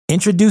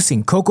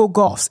Introducing Coco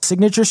Gauff's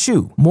signature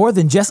shoe, more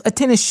than just a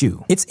tennis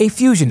shoe. It's a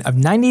fusion of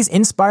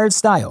 90s-inspired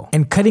style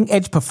and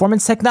cutting-edge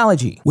performance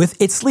technology.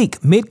 With its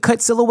sleek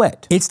mid-cut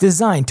silhouette, it's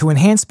designed to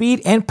enhance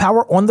speed and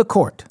power on the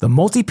court. The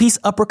multi-piece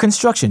upper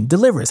construction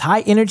delivers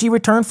high-energy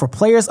return for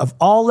players of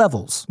all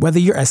levels. Whether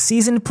you're a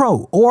seasoned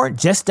pro or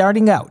just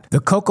starting out, the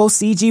Coco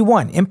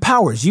CG1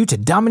 empowers you to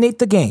dominate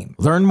the game.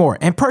 Learn more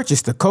and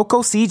purchase the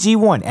Coco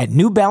CG1 at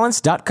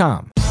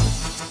newbalance.com.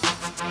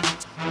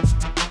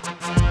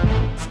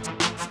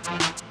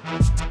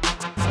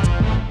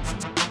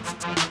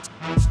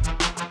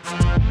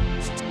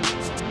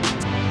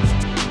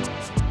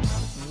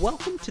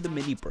 Welcome to the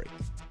Mini Break,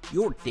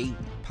 your daily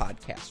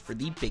podcast for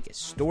the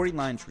biggest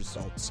storylines,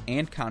 results,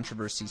 and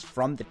controversies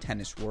from the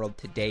tennis world.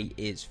 Today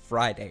is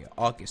Friday,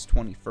 August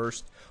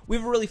 21st. We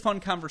have a really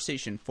fun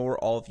conversation for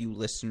all of you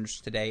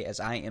listeners today, as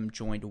I am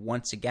joined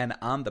once again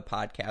on the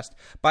podcast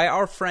by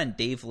our friend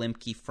Dave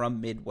Limke from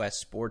Midwest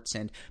Sports.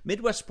 And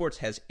Midwest Sports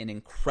has an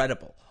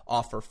incredible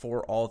offer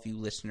for all of you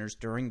listeners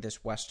during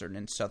this Western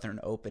and Southern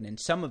Open. And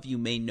some of you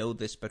may know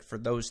this, but for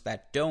those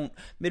that don't,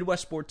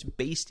 Midwest Sports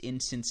based in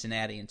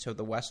Cincinnati, and so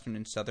the Western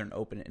and Southern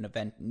Open, an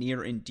event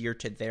near and dear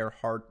to their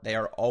heart. They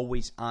are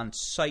always on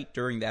site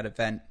during that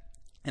event.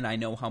 And I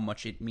know how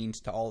much it means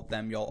to all of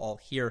them. You'll all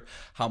hear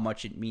how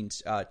much it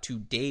means to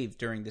Dave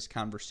during this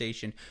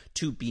conversation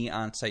to be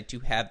on site, to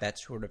have that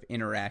sort of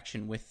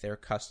interaction with their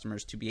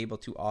customers, to be able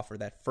to offer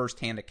that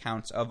firsthand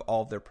accounts of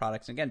all of their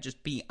products. And again,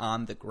 just be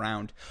on the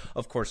ground.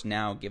 Of course,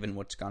 now, given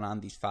what's gone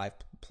on these 5+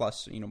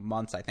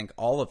 months, I think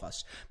all of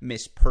us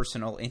miss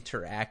personal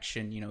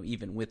interaction,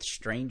 even with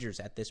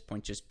strangers at this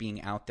point, just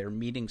being out there,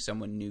 meeting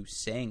someone new,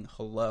 saying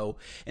hello.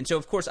 And so,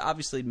 of course,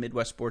 obviously,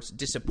 Midwest Sports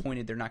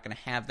disappointed they're not going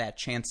to have that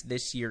chance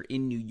this year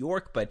in New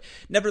York, but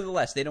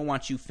nevertheless, they don't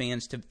want you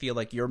fans to feel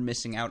like you're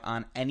missing out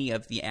on any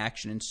of the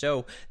action. And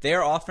so they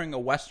are offering a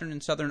Western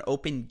and Southern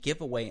Open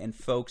giveaway, and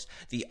folks,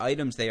 the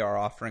items they are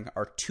offering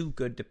are too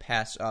good to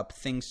pass up.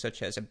 Things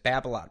such as a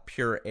Babolat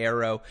Pure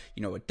Aero,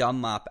 a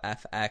Dunlop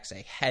FX,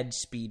 a Head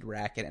Speed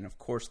racket, and of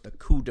course the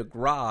Coup de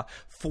Grace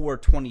for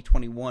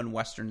 2021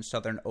 Western and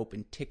Southern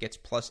Open tickets,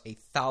 plus a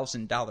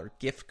 $1,000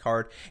 gift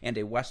card and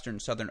a Western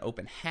and Southern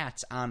Open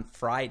hats on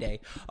Friday.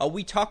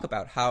 We talk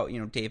about how,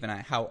 Dave and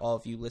I, how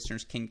all of you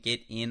listeners can get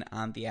in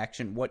on the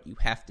action, what you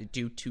have to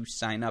do to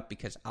sign up,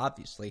 because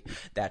obviously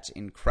that's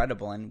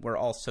incredible. And we're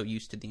all so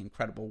used to the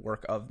incredible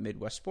work of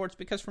Midwest Sports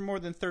because for more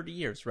than 30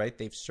 years, right,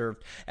 they've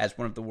served as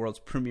one of the world's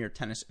premier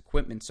tennis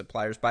equipment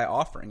suppliers by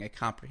offering a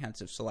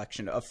comprehensive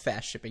selection of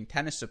fast shipping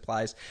tennis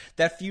supplies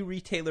that few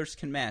retailers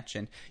can match.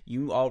 And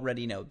you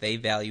already know they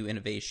value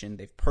innovation.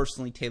 They've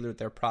personally tailored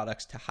their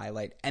products to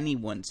highlight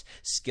anyone's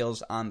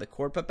skills on the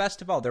court. But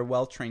best of all, their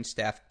well-trained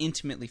staff,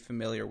 intimately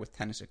familiar with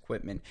tennis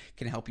equipment,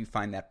 can help you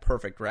find that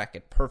perfect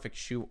racket, perfect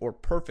shoe, or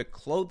perfect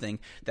clothing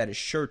that is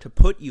sure to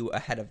put you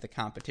ahead of the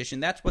competition.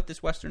 That's what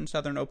this Western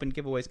Southern Open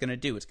giveaway is going to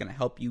do. It's going to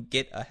help you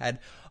get ahead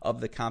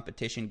of the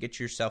competition, get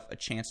yourself a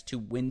chance to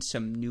win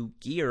some new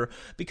gear,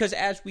 because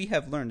as we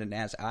have learned, and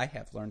as I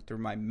have learned through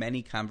my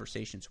many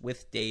conversations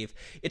with Dave,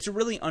 it's a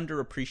really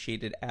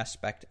underappreciated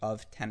aspect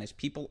of tennis.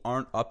 People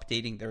aren't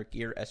updating their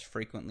gear as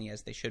frequently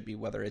as they should be,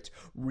 whether it's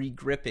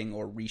re-gripping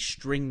or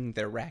restringing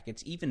their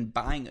rackets, even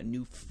buying a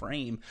new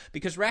frame,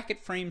 because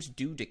racket frames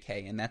do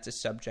decay, and that's a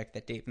subject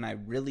that Dave and I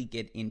really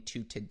get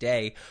into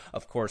today.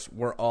 Of course,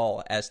 we're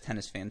all, as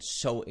tennis fans,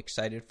 so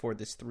excited for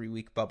this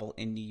 3-week bubble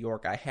in New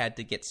York. I had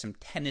to get some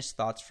tennis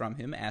thoughts from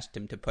him, asked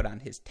him to put on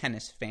his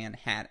tennis fan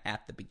hat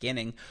at the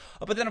beginning.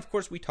 But then, of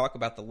course, we talk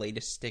about the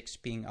latest sticks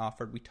being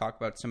offered. We talk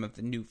about some of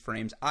the new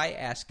frames. I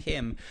ask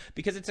him,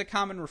 because it's a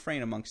common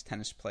refrain amongst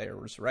tennis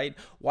players, right?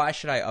 Why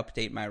should I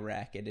update my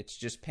racket? It's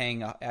just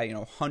paying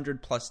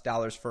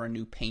 $100+ for a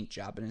new paint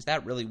job, and is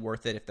that really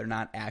worth it if they're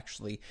not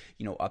actually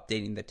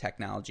updating the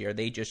technology? Are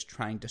they just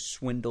trying to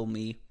swindle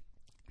me?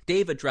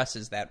 Dave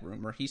addresses that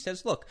rumor. He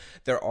says, look,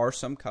 there are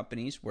some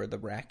companies where the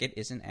racket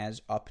isn't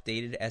as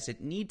updated as it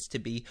needs to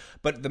be,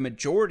 but the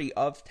majority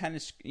of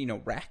tennis,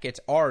 rackets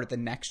are the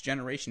next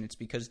generation. It's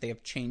because they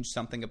have changed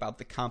something about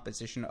the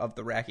composition of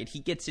the racket. He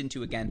gets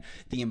into, again,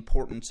 the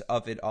importance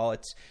of it all.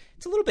 It's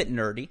a little bit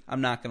nerdy,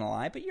 I'm not going to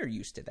lie, but you're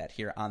used to that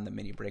here on the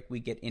Mini Break.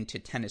 We get into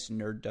tennis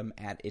nerddom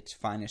at its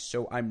finest,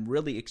 so I'm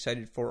really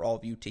excited for all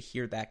of you to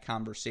hear that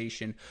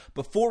conversation.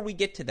 Before we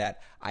get to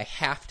that, I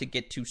have to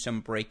get to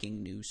some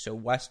breaking news. So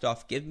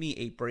Westoff, give me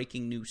a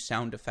breaking news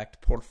sound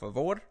effect, por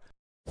favor.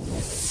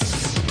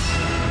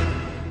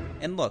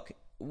 And look,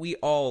 we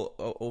all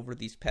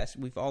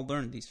we've all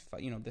learned this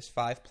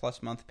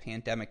 5+ month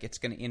pandemic, it's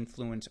going to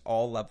influence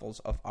all levels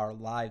of our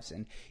lives.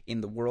 And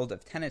in the world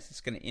of tennis,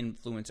 it's going to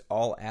influence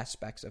all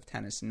aspects of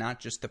tennis, not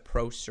just the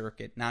pro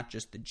circuit, not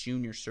just the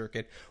junior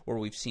circuit, where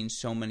we've seen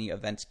so many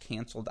events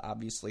canceled,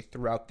 obviously,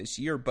 throughout this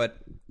year, but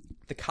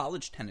the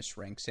college tennis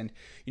ranks. And,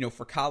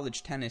 for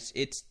college tennis,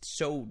 it's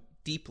so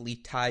deeply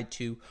tied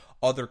to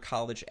other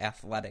college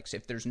athletics.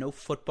 If there's no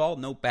football,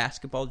 no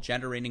basketball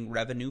generating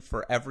revenue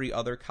for every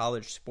other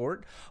college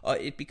sport,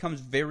 it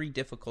becomes very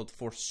difficult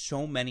for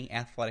so many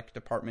athletic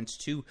departments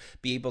to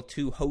be able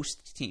to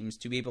host teams,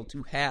 to be able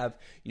to have,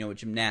 a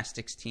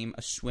gymnastics team,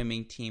 a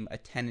swimming team, a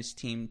tennis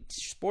team,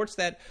 sports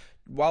that,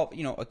 while,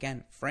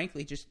 again,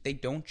 frankly, just they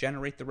don't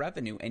generate the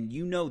revenue. And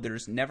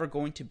there's never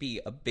going to be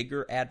a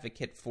bigger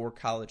advocate for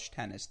college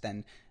tennis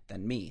than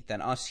me,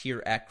 than us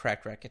here at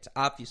Cracked Racquets.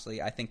 Obviously,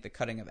 I think the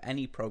cutting of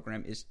any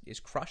program is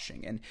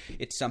crushing, and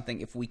it's something,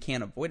 if we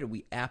can't avoid it,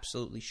 we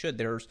absolutely should.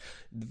 There's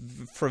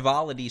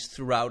frivolities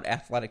throughout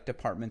athletic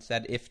departments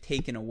that, if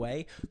taken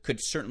away, could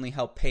certainly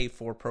help pay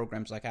for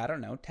programs like,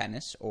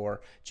 tennis or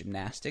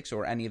gymnastics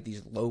or any of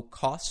these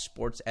low-cost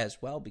sports as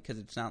well, because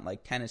it's not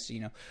like tennis,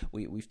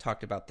 we've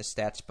talked about the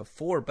stats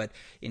before, but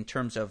in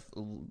terms of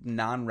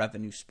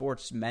non-revenue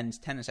sports, men's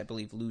tennis, I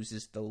believe,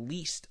 loses the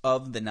least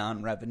of the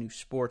non-revenue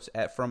sports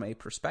from a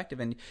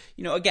perspective. And,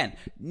 again,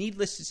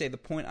 needless to say, the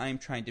point I am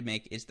trying to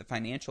make is the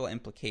financial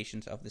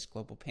implications of this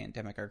global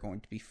pandemic are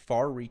going to be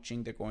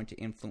far-reaching. They're going to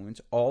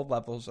influence all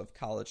levels of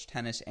college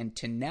tennis. And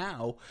to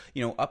now,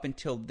 up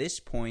until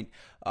this point,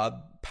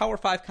 Power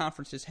 5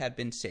 conferences had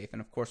been safe. And,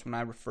 of course, when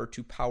I refer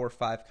to Power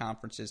 5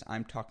 conferences,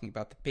 I'm talking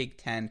about the Big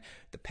Ten,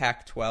 the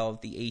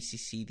Pac-12, the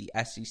ACC, the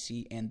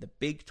SEC, and the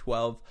Big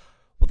 12.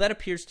 Well, that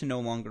appears to no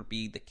longer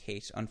be the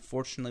case.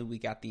 Unfortunately, we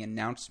got the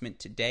announcement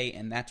today,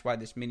 and that's why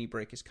this mini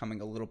break is coming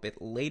a little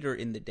bit later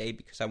in the day,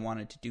 because I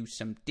wanted to do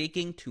some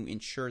digging to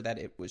ensure that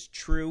it was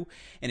true,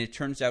 and it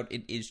turns out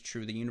it is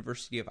true. The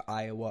University of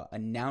Iowa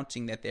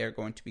announcing that they are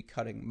going to be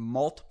cutting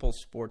multiple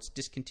sports,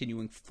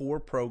 discontinuing 4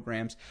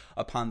 programs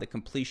upon the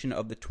completion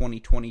of the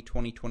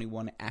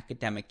 2020-2021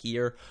 academic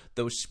year.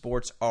 Those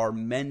sports are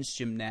men's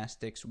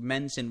gymnastics,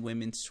 men's and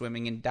women's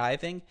swimming and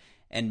diving,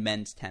 and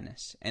men's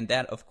tennis. And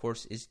that, of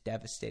course, is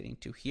devastating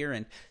to hear.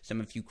 And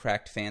some of you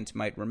Cracked fans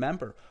might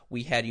remember,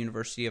 we had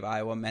University of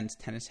Iowa men's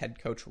tennis head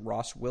coach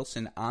Ross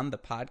Wilson on the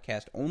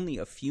podcast only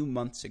a few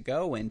months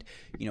ago. And,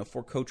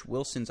 for Coach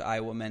Wilson's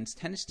Iowa men's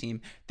tennis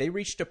team, they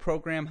reached a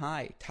program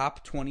high,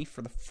 top 20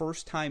 for the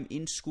first time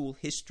in school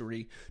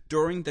history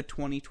during the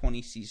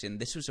 2020 season.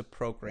 This was a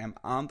program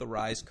on the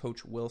rise.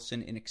 Coach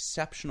Wilson, an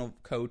exceptional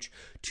coach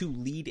to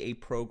lead a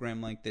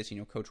program like this.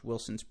 Coach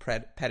Wilson's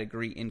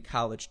pedigree in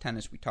college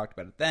tennis, we talked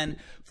about it then.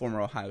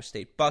 Former Ohio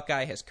State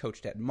Buckeye, has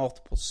coached at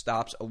multiple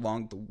stops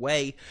along the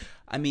way.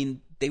 I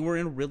mean, they were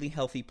in a really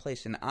healthy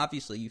place. And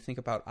obviously, you think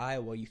about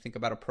Iowa, you think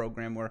about a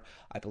program where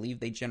I believe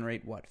they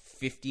generate,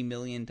 $50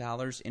 million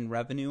in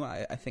revenue.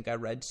 I think I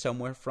read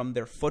somewhere from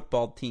their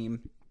football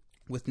team.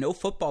 With no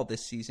football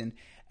this season,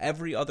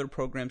 every other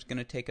program's going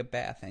to take a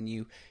bath. And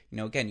you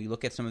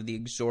look at some of the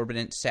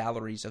exorbitant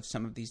salaries of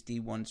some of these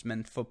D1's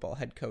men's football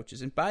head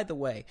coaches. And by the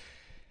way,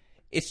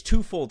 it's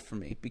twofold for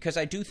me, because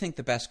I do think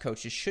the best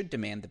coaches should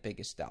demand the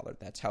biggest dollar.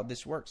 That's how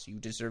this works. You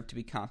deserve to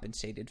be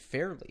compensated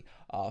fairly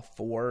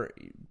for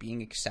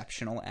being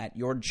exceptional at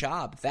your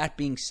job. That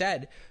being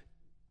said,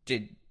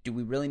 do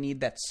we really need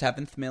that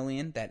 7th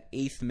million, that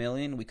 8th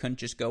million? We couldn't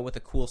just go with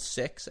a cool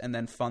 6 and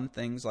then fund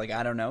things like,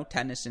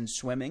 tennis and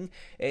swimming.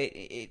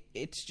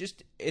 It's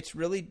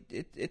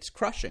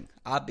crushing,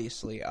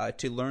 obviously,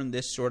 to learn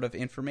this sort of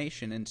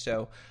information. And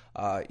so,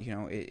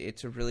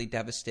 it's a really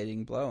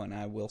devastating blow. And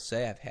I will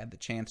say I've had the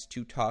chance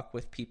to talk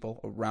with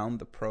people around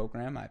the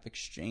program. I've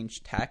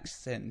exchanged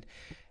texts, and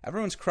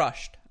everyone's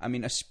crushed. I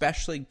mean,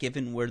 especially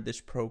given where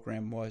this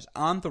program was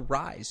on the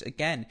rise.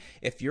 Again,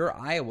 if you're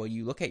Iowa,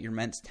 you look at your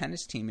men's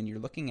tennis team and you're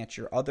looking at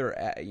your other,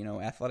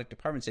 athletic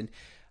departments. And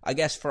I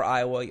guess for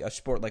Iowa, a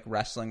sport like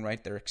wrestling,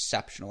 right, they're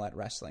exceptional at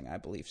wrestling, I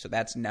believe. So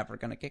that's never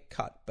going to get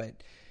cut.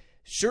 But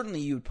certainly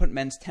you would put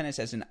men's tennis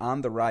as an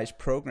on-the-rise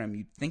program.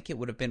 You'd think it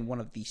would have been one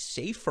of the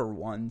safer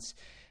ones,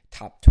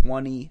 top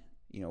 20,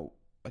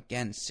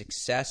 again,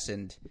 success,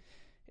 and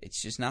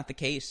it's just not the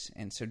case.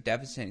 And so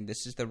devastating.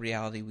 This is the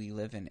reality we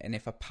live in. And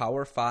if a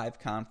Power 5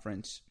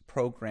 conference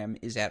program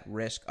is at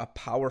risk, a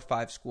Power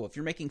 5 school, if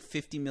you're making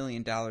 $50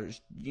 million,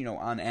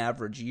 on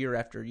average year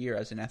after year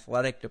as an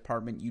athletic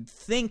department, you'd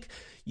think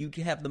you'd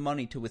have the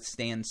money to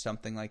withstand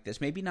something like this.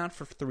 Maybe not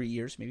for 3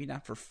 years, maybe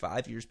not for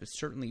 5 years, but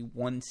certainly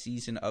one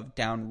season of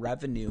down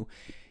revenue.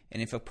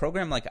 And if a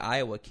program like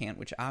Iowa can't,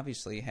 which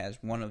obviously has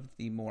one of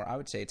the more, I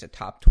would say it's a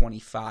top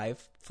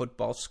 25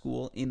 football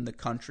school in the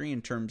country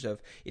in terms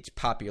of its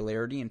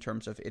popularity, in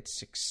terms of its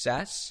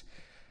success,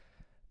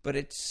 but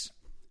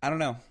I don't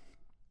know.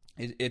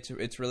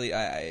 It's really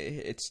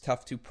it's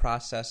tough to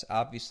process.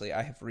 Obviously,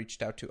 I have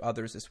reached out to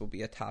others. This will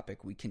be a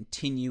topic we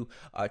continue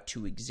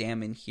to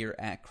examine here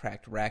at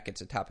Cracked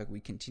Racquets. A topic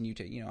we continue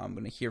to, I'm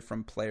going to hear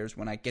from players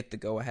when I get the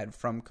go-ahead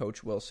from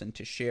Coach Wilson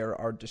to share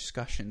our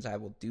discussions. I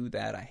will do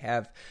that. I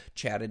have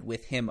chatted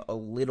with him a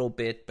little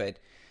bit, but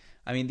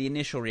I mean, the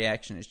initial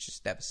reaction is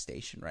just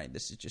devastation, right?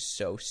 This is just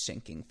so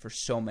sinking for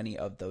so many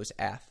of those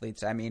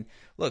athletes. I mean,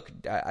 look,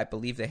 I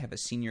believe they have a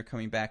senior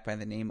coming back by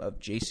the name of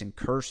Jason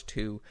Kirst,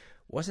 who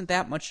wasn't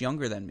that much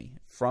younger than me,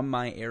 from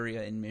my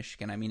area in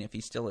Michigan. I mean, if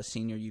he's still a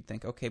senior, you'd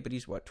think, okay, but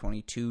he's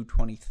 22,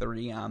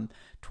 23. I'm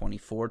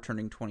 24,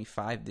 turning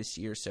 25 this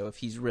year. So if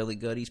he's really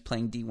good, he's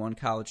playing D1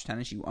 college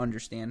tennis. You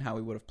understand how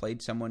he would have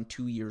played someone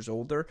 2 years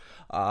older.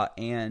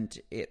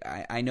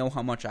 I know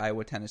how much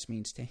Iowa tennis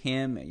means to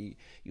him.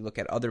 You look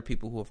at other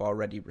people who have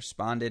already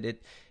responded.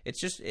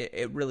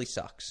 It really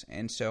sucks.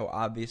 And so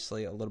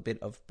obviously a little bit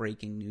of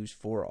breaking news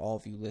for all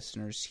of you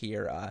listeners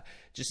here.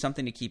 Just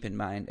something to keep in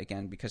mind,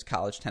 again, because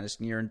college tennis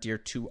near and dear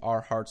to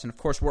our hearts. And of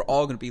course, we're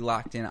all going to be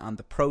locked in on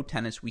the pro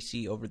tennis we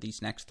see over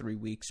these next 3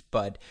 weeks,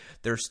 but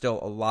there's still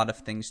a lot of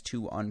things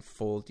to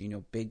unfold.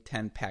 Big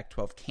Ten,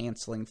 Pac-12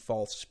 canceling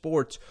fall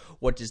sports.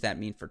 What does that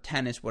mean for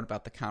tennis? What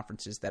about the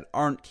conferences that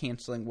aren't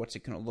canceling? What's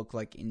it going to look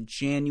like in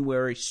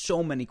January?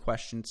 So many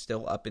questions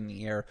still up in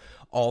the air.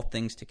 All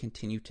things to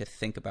continue to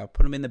think about.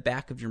 Put them in the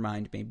back of your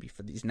mind maybe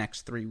for these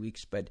next 3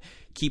 weeks, but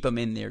keep them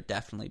in there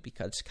definitely,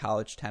 because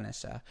college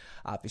tennis,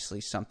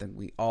 obviously something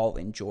we all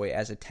enjoy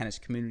as a tennis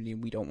community,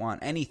 and we don't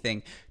want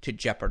anything to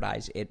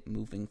jeopardize it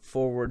moving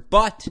forward.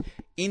 But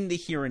in the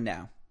here and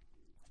now,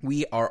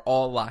 we are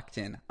all locked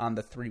in on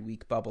the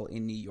 3-week bubble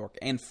in New York.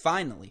 And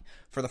finally,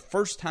 for the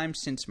first time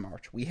since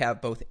March, we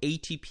have both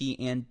ATP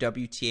and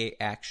WTA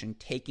action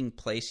taking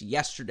place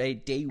yesterday,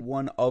 day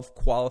one of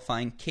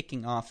qualifying,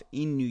 kicking off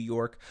in New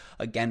York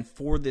again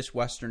for this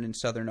Western and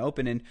Southern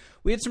Open. And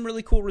we had some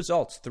really cool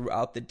results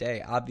throughout the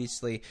day.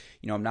 Obviously,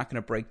 I'm not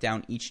going to break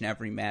down each and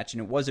every match,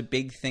 and it was a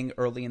big thing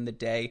early in the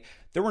day.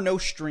 There were no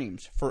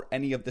streams for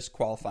any of this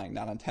qualifying,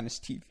 not on Tennis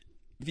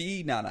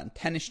TV, not on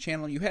Tennis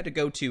Channel. You had to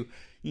go to,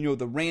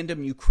 the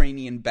random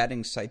Ukrainian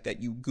betting site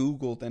that you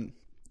Googled, and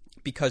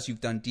because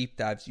you've done deep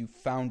dives, you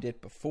found it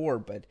before.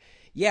 But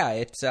yeah,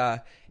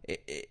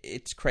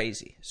 it's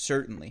crazy,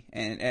 certainly,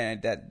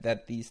 and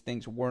that these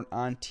things weren't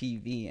on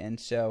TV, and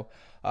so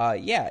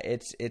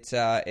it's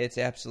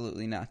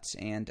absolutely nuts.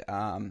 And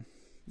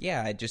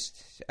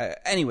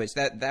anyways,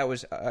 that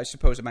was, I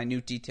suppose, a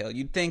minute detail.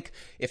 You'd think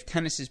if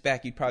tennis is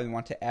back, you'd probably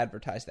want to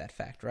advertise that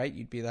fact, right?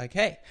 You'd be like,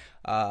 hey,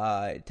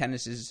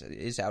 tennis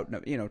is out.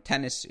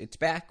 Tennis, it's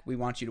back. We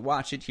want you to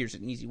watch it. Here's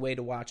an easy way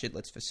to watch it.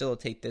 Let's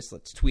facilitate this.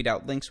 Let's tweet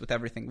out links with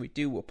everything we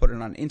do. We'll put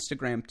it on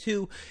Instagram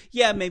too.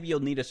 Yeah, maybe you'll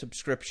need a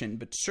subscription,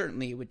 but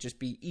certainly it would just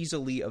be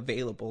easily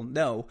available.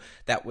 No,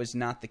 that was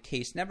not the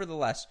case.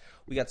 Nevertheless,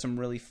 we got some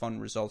really fun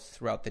results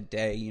throughout the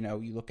day.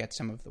 You look at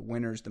some of the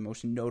winners, the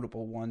most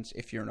notable ones.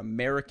 If you're an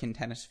American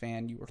tennis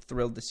fan, you were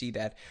thrilled to see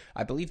that.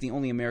 I believe the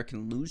only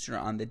American loser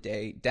on the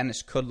day,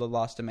 Dennis Kudla,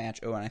 lost a match.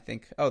 And I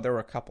think, there were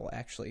a couple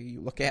actually. You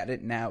look at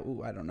it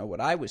now, I don't know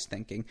what I was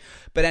thinking.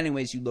 But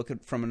anyways, you look at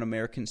it from an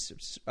American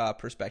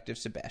perspective,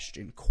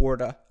 Sebastian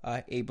Korda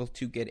able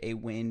to get a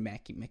win.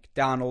 Mackie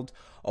McDonald,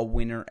 a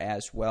winner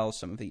as well.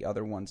 Some of the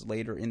other ones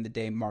later in the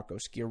day,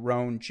 Marcos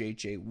Giron,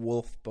 J.J.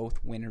 Wolf,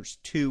 both winners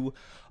too.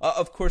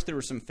 Of course, there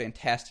were some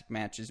fantastic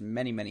matches,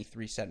 many, many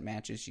 3-set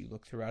matches. You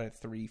look throughout it,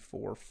 3,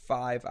 4,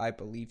 5, I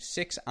believe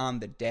 6 on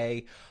the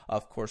day.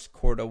 Of course,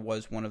 Korda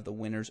was one of the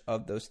winners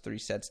of those 3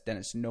 sets.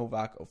 Denis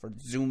Novak over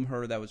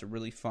Zumher. That was a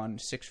really fun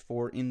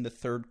 6-4 in the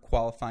third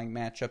qualifying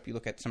matchup. You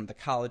look at some of the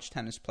college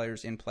tennis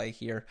players in play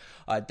here.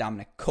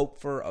 Dominic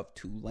Kopfer of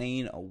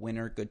Tulane, a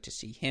winner. Good to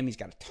see him. He's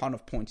got a ton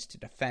of points to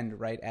defend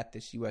right at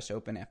this U.S.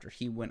 Open after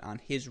he went on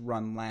his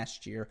run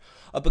last year.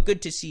 But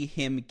good to see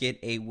him get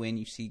a win.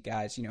 You see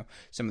guys,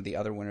 some of the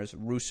other winners.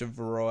 Rusev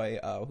Veroy,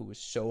 who was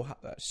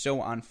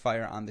so on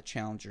fire on the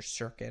Challenger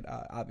circuit.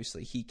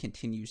 Obviously, he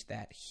continues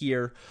that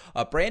here.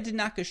 Brandon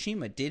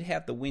Nakashima did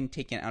have the win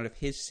taken out of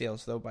his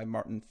sails, though, by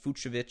Martin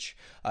Fucsovics.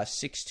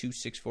 6-2,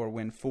 6-4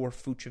 win for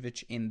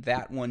Fucsovics in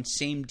that one.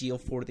 Same deal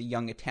for the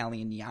young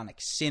Italian Yannick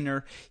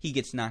Sinner. He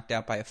gets knocked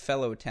out by a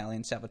fellow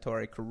Italian,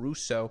 Salvatore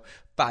Caruso.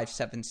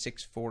 5-7,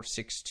 6-4,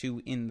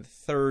 6-2 in the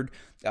third.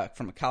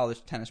 From a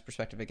college tennis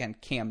perspective, again,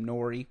 Cam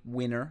Norrie,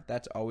 winner.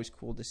 That's always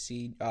cool to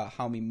see.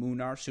 Jaume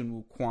Munar,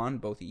 Sunwoo Kwon,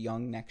 both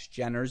young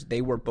next-geners.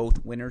 They were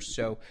both winners,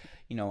 so,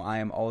 I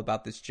am all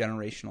about this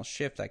generational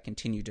shift. I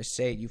continue to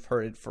say it. You've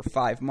heard it for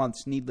 5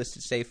 months. Needless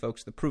to say,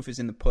 folks, the proof is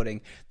in the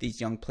pudding. These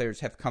young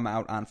players have come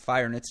out on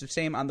fire, and it's the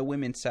same on the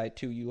women's side,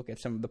 too. You look at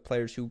some of the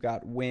players who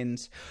got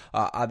wins.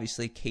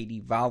 Obviously,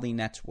 Katie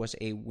Volley-Nets was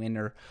a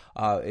winner.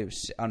 It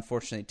was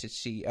unfortunate to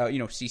see,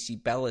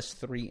 CC Bellis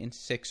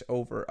 3-6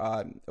 over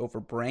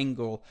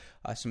Brangle.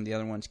 Some of the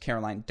other ones,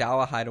 Caroline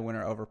Dolehide, a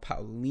winner over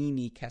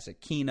Paulini.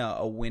 Kasatkina,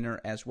 a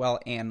winner as well.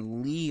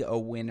 Ann Lee, a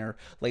winner.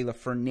 Leylah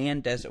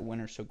Fernandez, a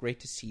winner. So great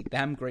to see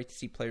them. Great to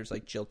see players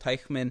like Jill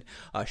Teichmann,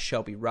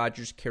 Shelby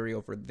Rogers carry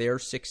over their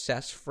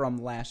success from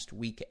last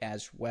week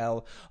as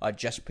well.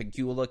 Jess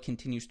Pegula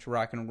continues to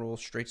rock and roll.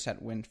 Straight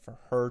set win for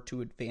her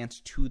to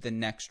advance to the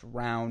next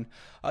round.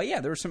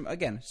 There was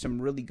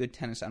some really good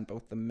tennis on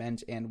both the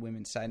men's and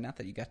women's side. Not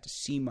that you got to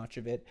see much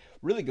of it.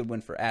 Really good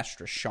win for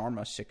Astra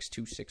Sharma,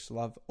 6-2,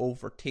 6-love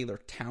over Taylor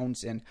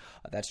Townsend.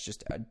 That's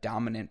just a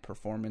dominant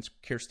performance.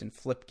 Kirsten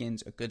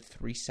Flipkins, a good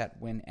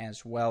 3-set win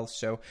as well.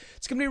 So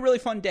it's going to be a really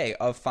fun day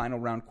of final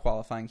round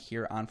qualifying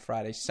here on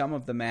Friday. Some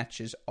of the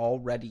matches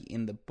already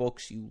in the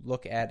books. You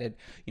look at it,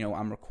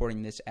 I'm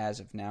recording this as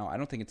of now. I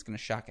don't think it's going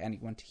to shock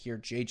anyone to hear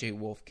JJ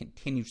Wolf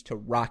continues to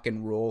rock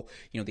and roll.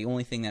 The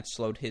only thing that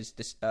slowed his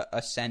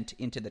ascent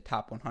into the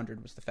top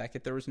 100 was the fact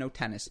that there was no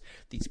tennis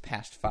these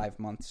past 5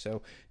 months.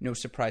 So no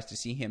surprise to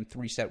see him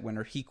 3-set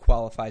winner. He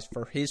qualifies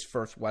for his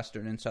first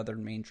Western and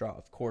Southern main draw.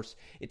 Of course,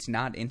 it's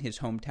not in his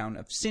hometown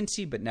of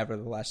Cincy, but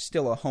nevertheless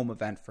still a home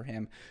event for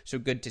him. So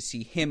good to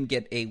see him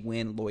get a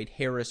win. Lloyd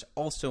Harris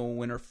also a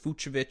winner.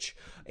 Fucsovic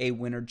a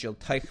winner. Jill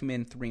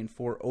Teichmann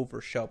 3-4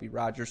 over Shelby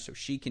Rogers. So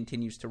she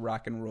continues to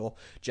rock and roll.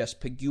 Jess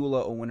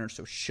Pegula a winner,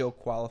 so she'll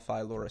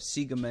qualify. Laura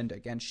Siegemund,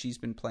 again, she's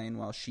been playing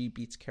well. She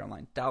beats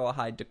Caroline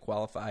Dallahide to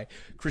qualify.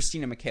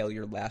 Christina McHale,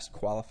 your last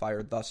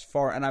qualifier thus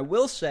far. And I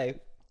will say,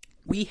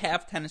 we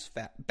have tennis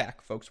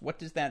back, folks. What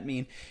does that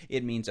mean?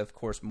 It means, of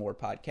course, more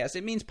podcasts.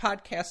 It means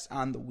podcasts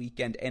on the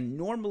weekend, and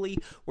normally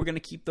we're going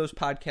to keep those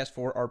podcasts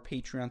for our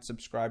Patreon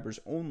subscribers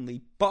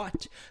only,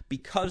 but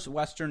because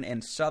Western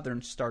and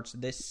Southern starts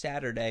this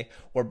Saturday,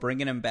 we're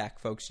bringing them back,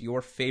 folks.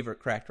 Your favorite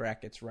Cracked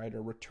Racquets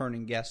writer,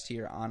 returning guest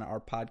here on our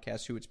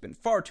podcast, who it's been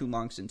far too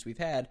long since we've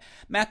had,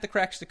 Matt the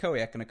Crack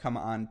Stakoyak, going to come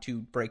on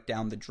to break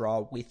down the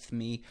draw with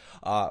me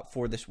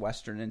for this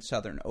Western and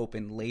Southern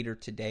Open later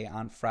today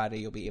on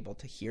Friday. You'll be able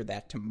to hear that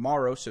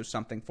tomorrow, so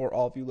something for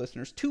all of you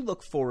listeners to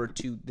look forward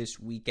to this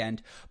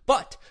weekend,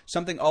 but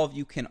something all of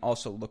you can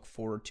also look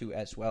forward to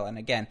as well. And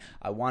again,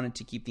 I wanted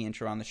to keep the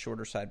intro on the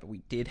shorter side, but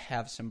we did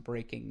have some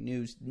breaking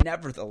news.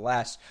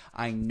 Nevertheless,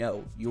 I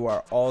know you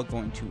are all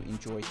going to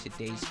enjoy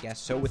today's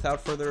guest, so without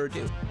further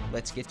ado,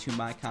 let's get to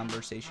my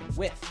conversation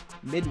with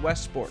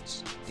Midwest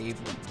Sports' Dave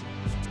Limke.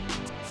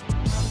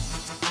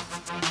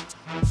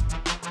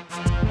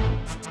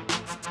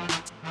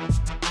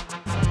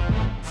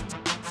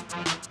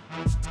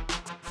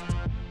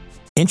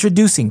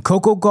 Introducing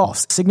Coco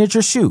Gauff's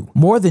signature shoe.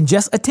 More than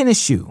just a tennis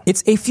shoe,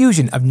 it's a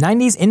fusion of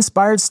 90s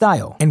inspired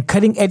style and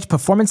cutting-edge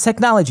performance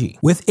technology.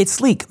 With its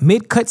sleek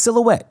mid-cut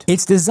silhouette,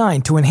 it's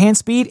designed to enhance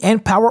speed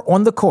and power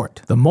on the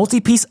court. The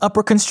multi-piece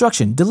upper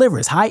construction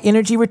delivers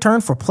high-energy return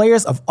for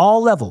players of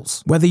all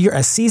levels. Whether you're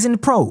a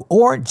seasoned pro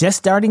or just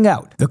starting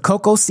out, the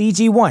Coco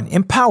CG1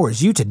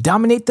 empowers you to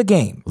dominate the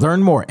game.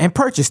 Learn more and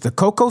purchase the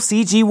Coco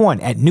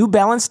CG1 at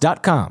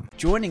NewBalance.com.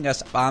 Joining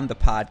us on the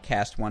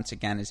podcast once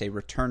again is a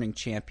returning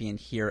champion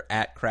here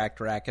at Cracked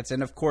Racquets.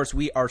 And of course,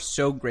 we are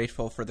so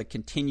grateful for the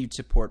continued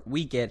support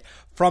we get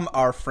from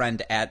our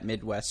friend at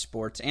Midwest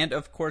Sports. And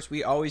of course,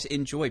 we always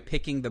enjoy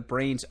picking the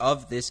brains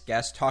of this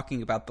guest,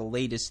 talking about the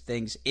latest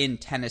things in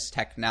tennis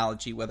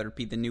technology, whether it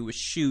be the newest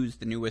shoes,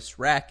 the newest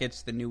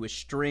rackets, the newest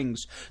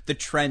strings, the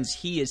trends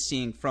he is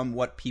seeing from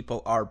what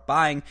people are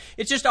buying.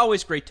 It's just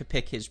always great to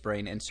pick his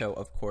brain. And so,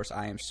 of course,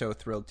 I am so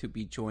thrilled to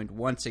be joined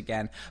once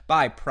again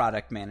by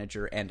product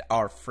manager and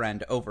our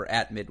friend over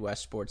at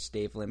Midwest Sports,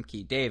 Dave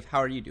Limke. Dave, how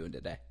are you doing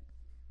today?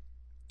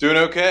 Doing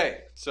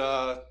okay. It's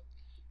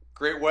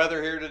great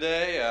weather here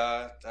today.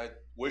 I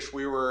wish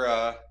we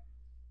were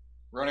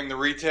running the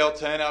retail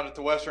tent out at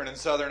the Western and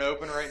Southern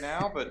Open right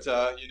now, but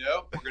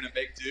we're going to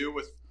make do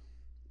with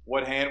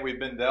what hand we've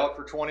been dealt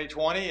for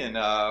 2020. And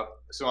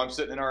so I'm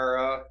sitting in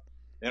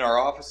our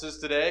offices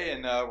today,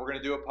 and we're going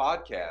to do a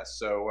podcast.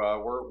 So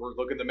we're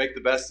looking to make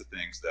the best of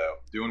things, though.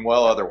 Doing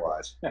well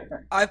otherwise.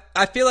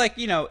 I feel like,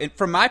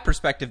 from my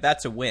perspective,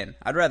 that's a win.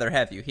 I'd rather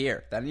have you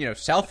here than,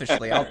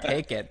 selfishly, I'll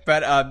take it.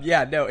 But,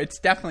 it's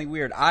definitely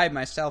weird. I,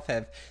 myself,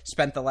 have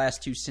spent the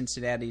last two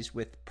Cincinnatis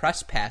with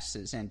press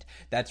passes, and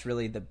that's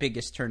really the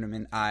biggest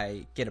tournament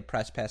I get a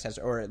press pass as,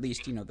 or at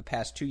least, the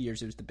past 2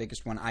 years, it was the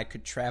biggest one I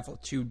could travel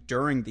to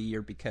during the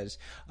year because,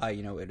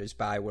 it was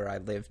by where I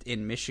lived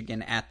in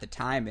Michigan at the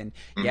time, and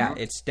yeah,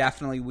 it's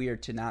definitely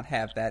weird to not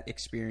have that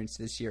experience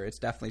this year. It's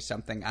definitely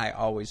something I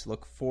always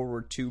look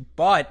forward to.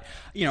 But,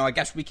 I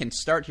guess we can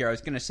start here. I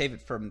was going to save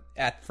it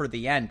for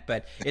the end,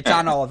 but it's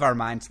on all of our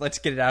minds. Let's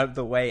get it out of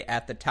the way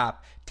at the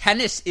top.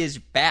 Tennis is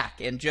back,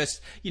 and just,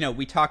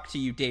 we talked to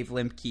you, Dave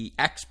Limke,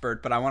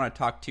 expert, but I want to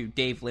talk to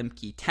Dave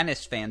Limke,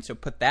 tennis fan, so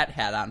put that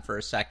hat on for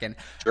a second.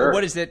 Sure.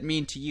 What does it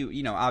mean to you,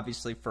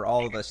 obviously for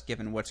all of us,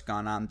 given what's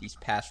gone on these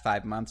past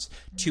 5 months,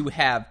 to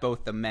have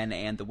both the men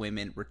and the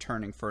women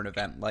returning for an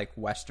event like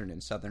Western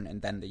and Southern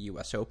and then the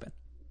U.S. Open?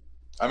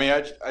 I mean,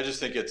 I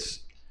just think it's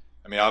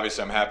 –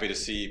 obviously I'm happy to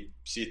see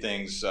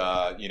things,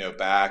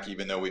 back,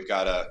 even though we've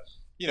got a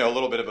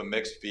little bit of a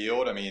mixed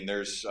field. I mean,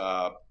 there's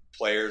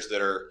players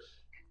that are –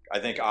 I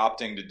think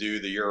opting to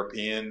do the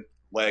European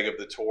leg of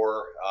the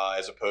tour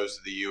as opposed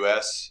to the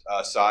U.S.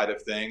 Side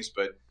of things.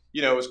 But,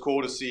 it was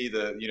cool to see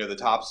the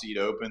top seed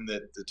open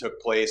that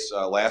took place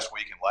last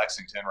week in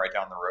Lexington right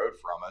down the road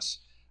from us.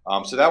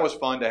 So that was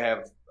fun to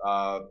have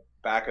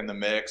back in the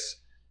mix,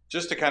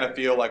 just to kind of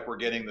feel like we're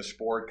getting the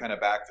sport kind of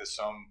back to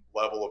some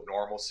level of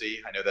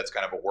normalcy. I know that's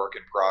kind of a work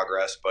in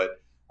progress, but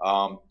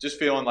just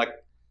feeling like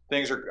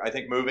things are, I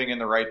think, moving in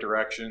the right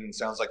direction.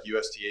 Sounds like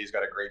USTA's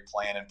got a great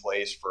plan in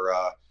place for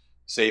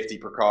safety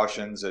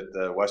precautions at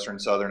the Western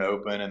Southern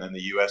Open and then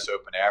the U.S.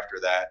 Open after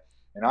that.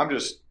 And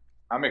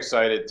I'm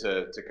excited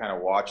to kind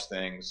of watch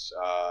things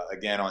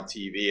again on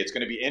TV. It's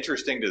going to be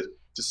interesting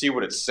to see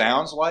what it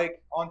sounds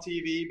like on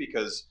TV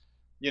because,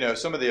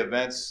 some of the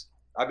events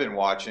I've been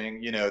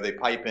watching, they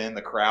pipe in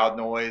the crowd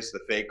noise,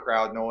 the fake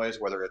crowd noise,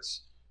 whether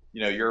it's,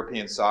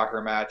 European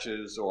soccer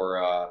matches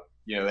or,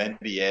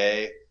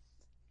 NBA.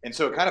 And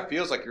so it kind of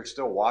feels like you're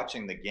still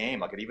watching the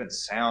game. Like it even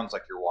sounds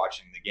like you're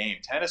watching the game.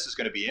 Tennis is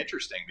going to be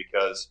interesting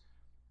because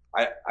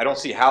I don't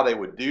see how they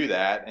would do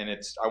that. And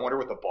I wonder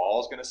what the ball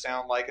is going to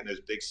sound like in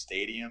those big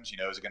stadiums.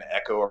 Is it going to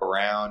echo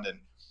around and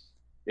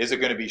is it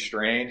going to be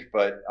strange?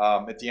 But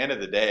at the end of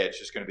the day, it's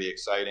just going to be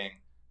exciting,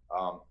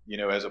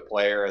 as a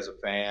player, as a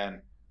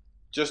fan,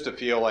 just to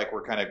feel like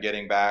we're kind of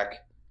getting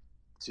back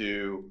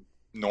to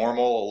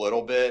normal a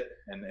little bit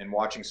and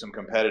watching some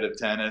competitive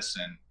tennis.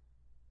 And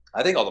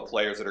I think all the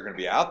players that are going to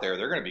be out there,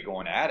 they're going to be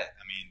going at it.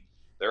 I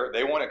mean,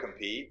 they want to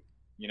compete.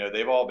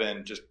 They've all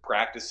been just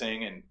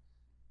practicing and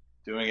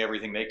doing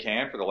everything they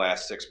can for the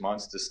last 6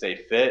 months to stay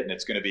fit. And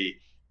it's going to be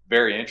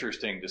very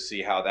interesting to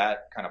see how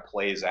that kind of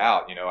plays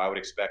out. I would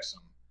expect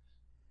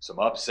some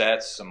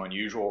upsets, some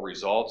unusual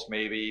results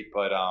maybe,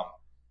 but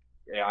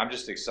yeah, I'm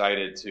just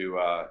excited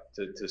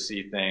to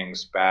see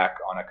things back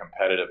on a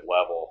competitive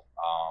level.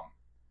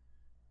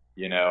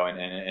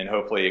 And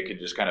hopefully it can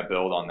just kind of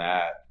build on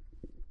that.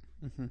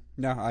 Mm-hmm.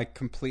 No, I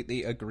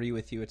completely agree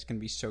with you. It's going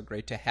to be so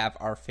great to have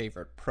our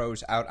favorite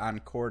pros out on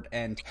court.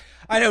 And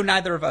I know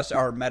neither of us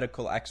are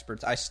medical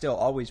experts. I still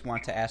always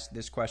want to ask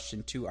this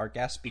question to our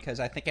guests because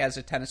I think as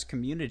a tennis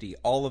community,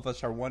 all of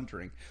us are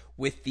wondering,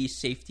 with these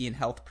safety and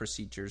health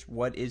procedures,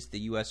 what is the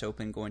U.S.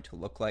 Open going to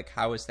look like?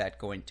 How is that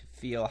going to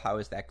feel? How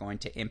is that going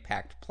to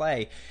impact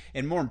play?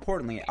 And more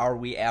importantly, are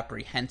we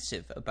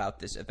apprehensive about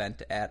this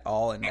event at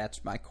all? And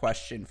that's my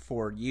question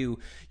for you.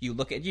 You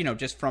look at,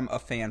 just from a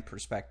fan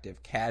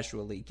perspective,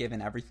 casually,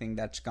 given everything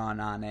that's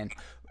gone on. And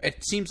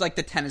it seems like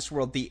the tennis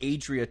world, the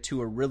Adria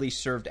Tour really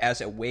served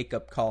as a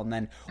wake-up call. And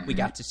then we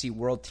got to see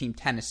World Team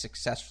Tennis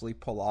successfully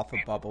pull off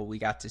a bubble. We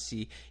got to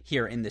see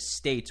here in the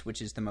States,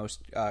 which is the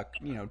most,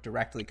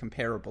 directly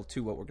comparable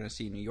to what we're going to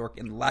see in New York.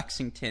 In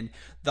Lexington,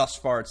 thus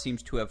far, it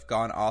seems to have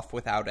gone off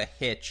without a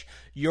hitch.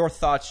 Your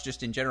thoughts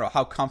just in general,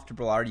 how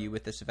comfortable are you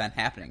with this event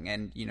happening?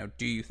 And,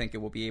 do you think it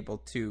will be able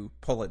to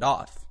pull it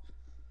off?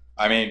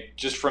 I mean,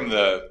 just from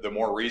the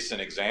more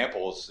recent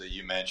examples that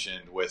you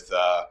mentioned with,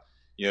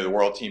 the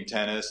World Team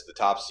Tennis, the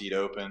Top Seed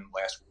Open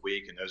last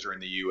week, and those are in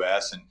the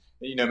U.S. And,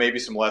 maybe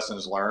some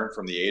lessons learned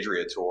from the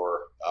Adria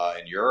Tour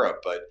in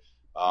Europe. But,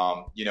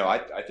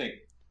 I think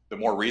the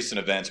more recent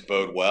events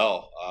bode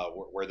well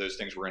where those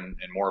things were in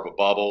more of a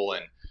bubble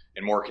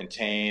and more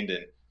contained.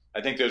 And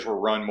I think those were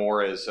run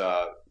more as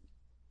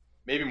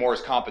maybe more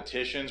as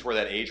competitions where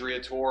that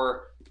Adria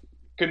Tour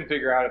couldn't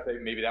figure out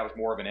if maybe that was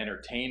more of an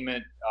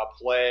entertainment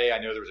play. I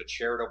know there was a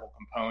charitable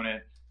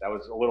component that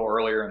was a little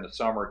earlier in the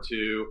summer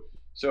too.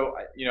 So,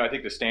 I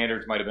think the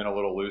standards might have been a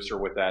little looser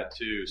with that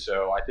too.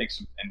 So I think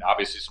and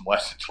obviously some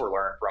lessons were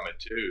learned from it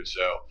too.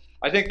 So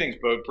I think things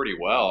bode pretty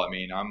well. I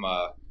mean, I'm,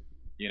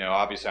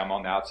 obviously I'm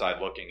on the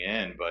outside looking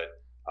in,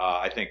 but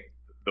I think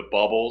the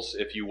bubbles,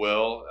 if you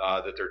will,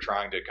 that they're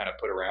trying to kind of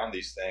put around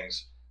these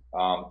things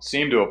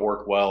seem to have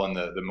worked well in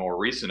the more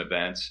recent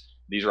events.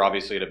 These are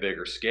obviously at a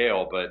bigger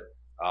scale, but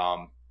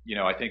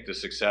I think the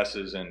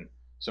successes and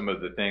some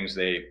of the things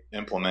they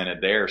implemented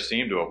there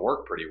seem to have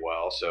worked pretty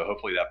well. So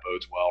hopefully that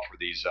bodes well for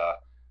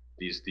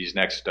these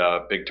next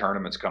big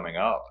tournaments coming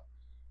up.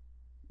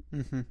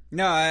 Mm-hmm.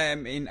 No, I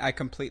mean, I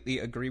completely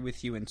agree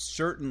with you. And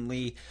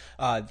certainly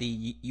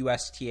the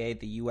USTA,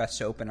 the U.S.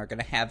 Open are going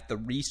to have the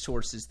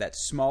resources that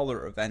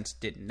smaller events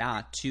did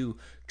not to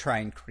try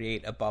and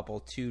create a bubble,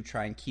 to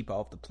try and keep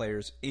all of the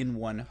players in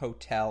one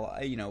hotel,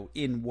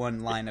 in one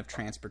line of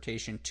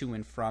transportation to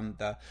and from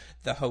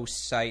the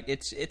host site.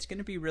 It's going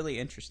to be really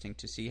interesting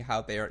to see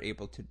how they are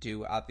able to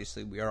do.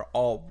 Obviously, we are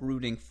all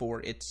rooting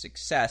for its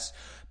success,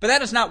 but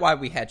that is not why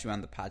we had you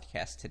on the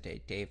podcast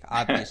today, Dave.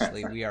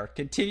 Obviously, we are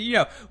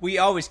continuing, we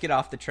always get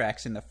off the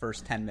tracks in the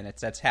first 10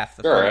 minutes. That's half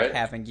the fun of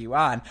having you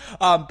on.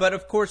 But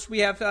of course, we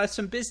have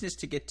some business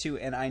to get to,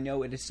 and I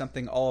know it is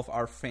something all of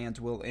our fans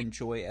will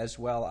enjoy as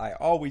well. I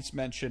always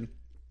mention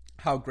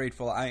how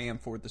grateful I am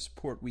for the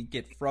support we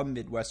get from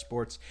Midwest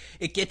Sports.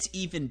 It gets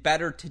even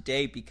better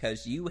today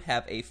because you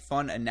have a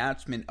fun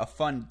announcement, a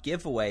fun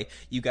giveaway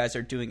you guys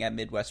are doing at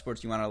Midwest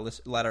Sports. You want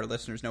to let our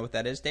listeners know what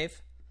that is,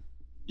 Dave?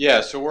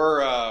 Yeah, so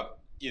we're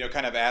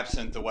kind of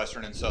absent the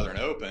Western and Southern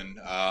Open,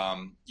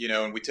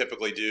 and we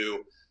typically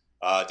do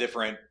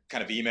different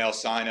kind of email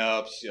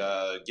signups,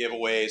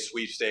 giveaways,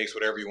 sweepstakes,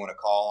 whatever you want to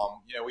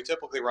call them. We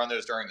typically run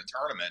those during the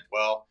tournament.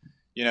 Well,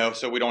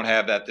 so we don't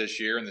have that this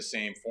year in the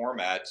same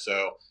format.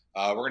 So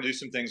we're going to do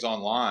some things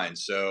online.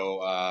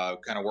 So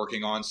kind of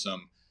working on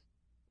some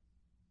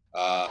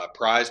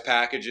prize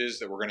packages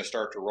that we're going to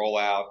start to roll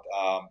out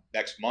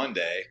next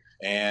Monday.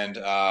 And,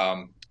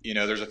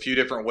 there's a few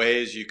different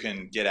ways you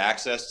can get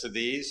access to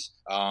these.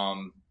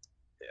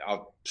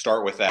 I'll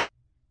start with that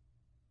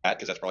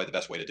because that's probably the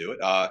best way to do it.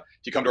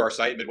 If you come to our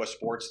site,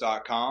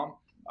 MidwestSports.com,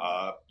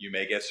 you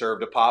may get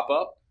served a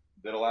pop-up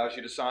that allows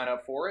you to sign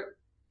up for it.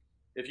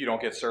 If you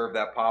don't get served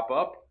that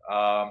pop-up,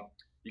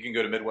 you can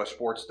go to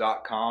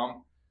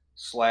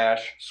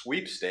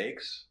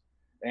MidwestSports.com/sweepstakes,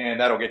 and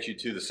that'll get you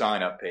to the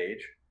sign-up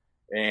page.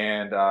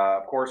 And,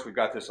 of course, we've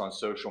got this on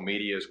social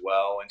media as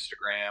well,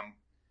 Instagram,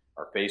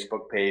 our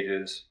Facebook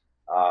pages.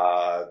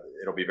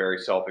 It'll be very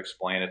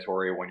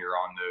self-explanatory when you're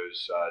on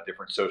those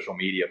different social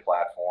media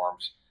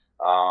platforms.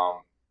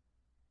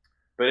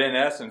 But in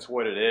essence,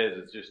 what it is,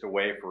 it's just a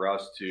way for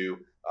us to,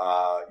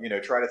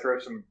 try to throw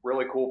some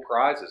really cool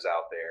prizes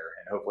out there.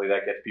 And hopefully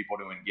that gets people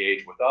to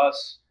engage with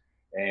us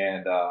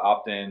and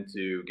opt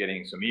into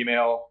getting some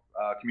email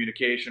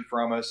communication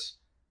from us,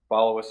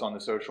 follow us on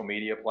the social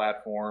media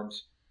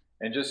platforms,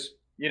 and just,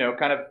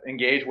 kind of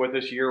engage with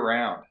us year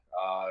round.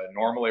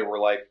 Normally we're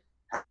like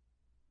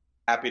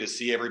happy to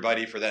see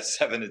everybody for that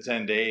 7 to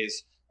 10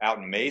 days out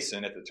in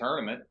Mason at the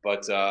tournament.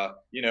 But,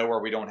 where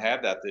we don't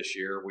have that this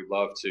year, we'd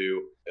love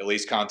to at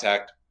least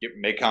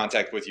make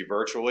contact with you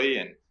virtually,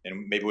 and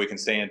maybe we can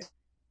stay in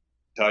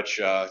touch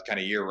kind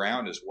of year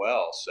round as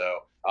well.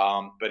 So,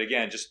 but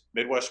again, just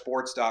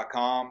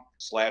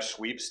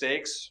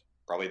MidwestSports.com/sweepstakes,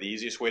 probably the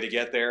easiest way to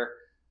get there,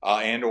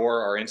 and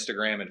or our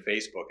Instagram and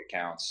Facebook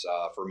accounts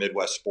for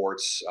Midwest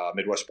Sports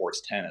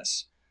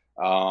Tennis.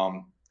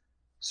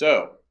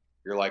 So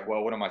you're like,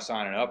 well, what am I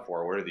signing up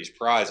for? What are these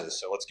prizes?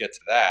 So let's get to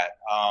that.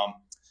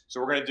 So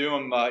we're going to do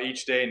them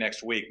each day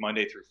next week,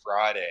 Monday through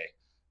Friday.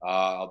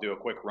 I'll do a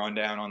quick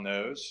rundown on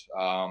those.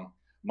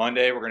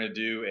 Monday, we're going to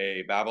do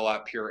a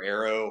Babolat Pure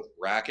Aero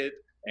racket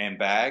and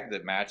bag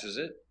that matches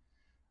it.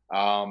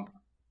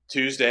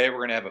 Tuesday, we're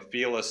going to have a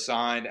Feeless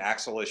signed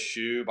Axeless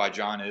shoe by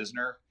John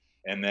Isner,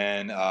 and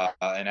then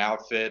an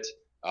outfit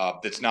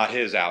that's not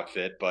his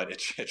outfit, but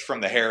it's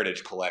from the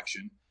Heritage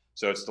Collection.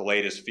 So it's the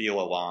latest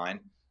Fila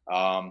line.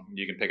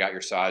 You can pick out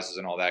your sizes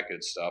and all that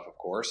good stuff, of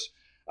course.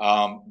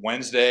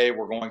 Wednesday,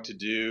 we're going to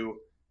do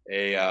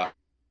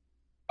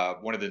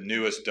one of the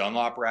newest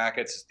Dunlop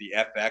rackets, the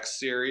FX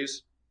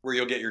series, where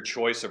you'll get your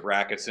choice of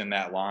rackets in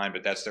that line,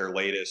 but that's their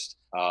latest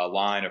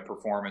line of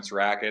performance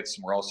rackets.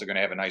 And we're also going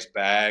to have a nice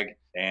bag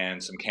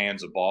and some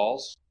cans of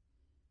balls.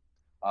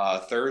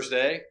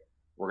 Thursday,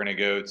 we're going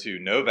to go to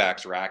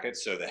Novak's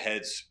rackets, so the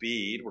Head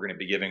Speed. We're going to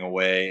be giving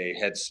away a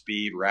Head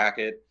Speed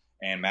racket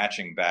and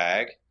matching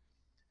bag.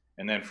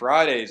 And then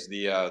Friday's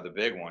the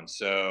big one.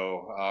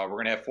 So we're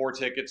going to have 4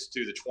 tickets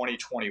to the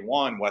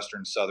 2021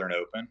 Western Southern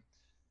Open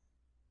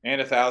and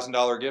a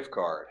 $1,000 gift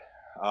card.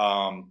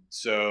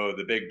 So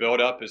the big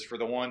build-up is for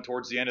the one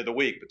towards the end of the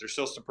week, but there's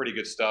still some pretty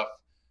good stuff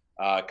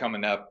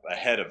coming up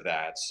ahead of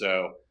that.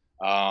 So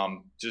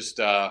just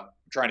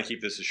trying to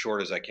keep this as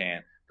short as I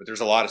can, but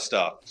there's a lot of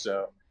stuff.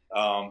 So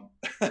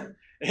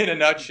in a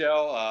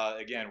nutshell,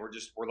 again,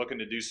 we're looking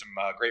to do some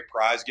great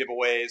prize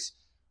giveaways.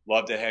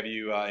 Love to have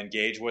you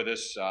engage with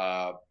us,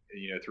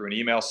 through an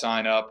email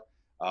sign up,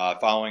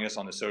 following us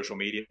on the social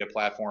media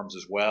platforms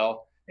as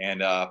well.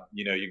 And,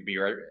 you can be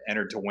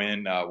entered to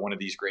win one of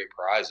these great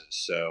prizes.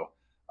 So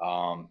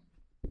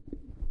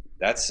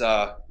that's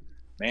as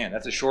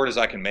short as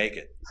I can make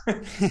it.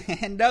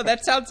 No,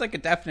 that sounds like a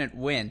definite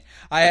win.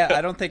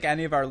 I don't think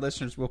any of our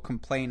listeners will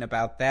complain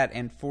about that.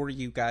 And for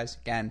you guys,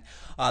 again,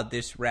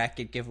 this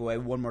racket giveaway,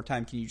 one more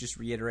time, can you just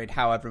reiterate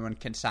how everyone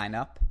can sign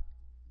up?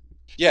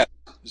 Yeah.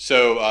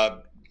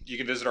 So you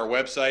can visit our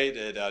website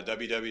at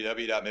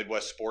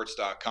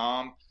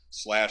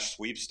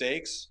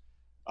www.midwestsports.com/sweepstakes.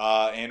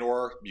 And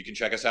or you can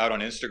check us out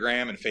on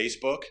Instagram and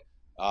Facebook,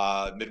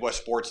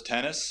 Midwest Sports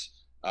Tennis.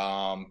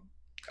 All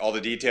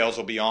the details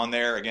will be on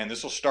there. Again,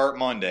 this will start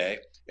Monday,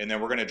 and then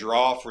we're going to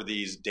draw for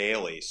these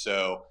daily.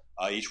 So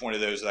each one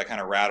of those that I kind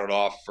of rattled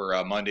off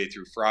for Monday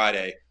through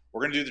Friday,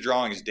 we're going to do the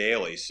drawings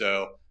daily.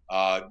 So,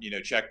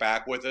 check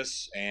back with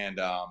us, and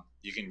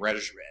you can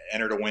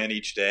enter to win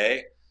each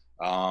day.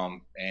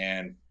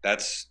 And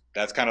that's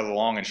kind of the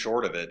long and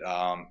short of it.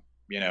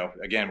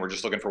 Again, we're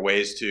just looking for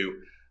ways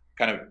to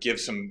kind of give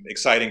some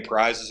exciting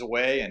prizes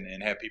away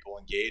and have people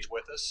engage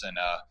with us. And,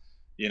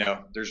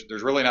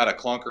 there's really not a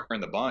clunker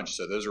in the bunch.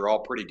 So those are all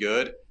pretty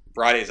good.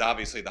 Friday is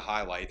obviously the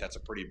highlight. That's a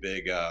pretty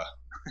big,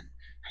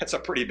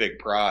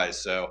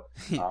 prize. So,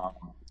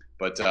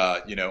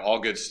 all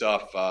good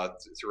stuff,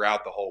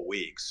 throughout the whole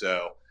week.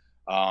 So,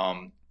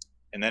 and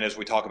then as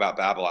we talk about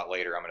Babolat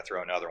later, I'm going to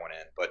throw another one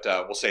in, but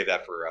we'll save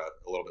that for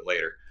a little bit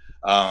later.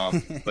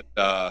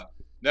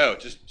 No,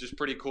 just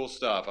pretty cool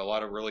stuff. A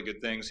lot of really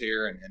good things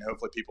here, and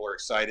hopefully people are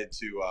excited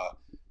to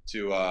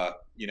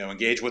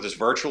engage with us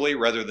virtually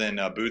rather than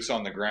boots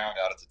on the ground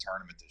out at the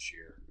tournament this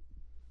year.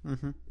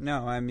 Mm-hmm.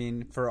 No, I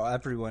mean, for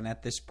everyone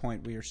at this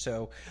point, we are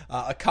so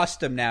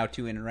accustomed now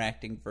to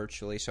interacting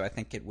virtually, so I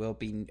think it will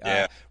be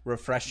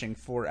refreshing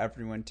for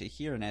everyone to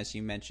hear. And as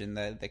you mentioned,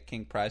 the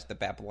King Prize, the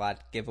Babolat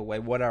giveaway,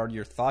 what are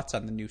your thoughts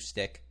on the new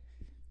stick?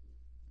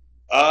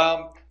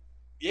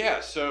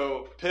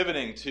 So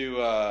pivoting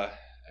to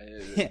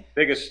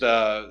biggest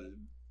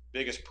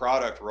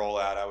product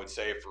rollout, I would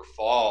say, for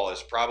fall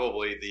is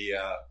probably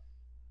the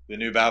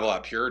new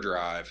Babolat Pure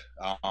Drive.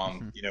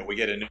 We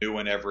get a new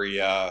one every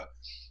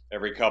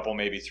couple,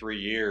 maybe 3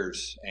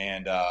 years,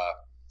 and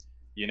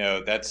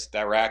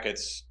that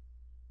racket's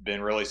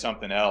been really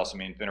something else. I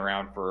mean, it's been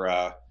around for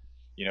a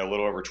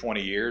little over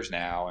 20 years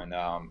now, and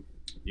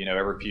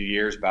every few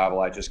years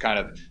Babolat just kind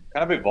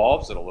of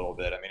evolves it a little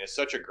bit. I mean, it's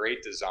such a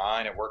great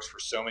design. It works for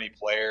so many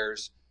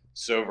players,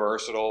 so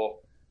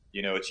versatile.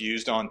 It's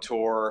used on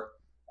tour.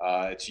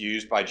 It's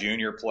used by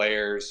junior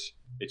players.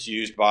 It's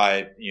used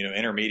by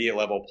intermediate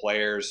level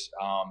players.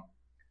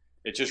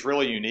 It's just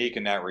really unique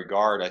in that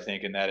regard, I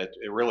think, in that it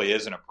really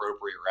is an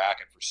appropriate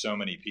racket for so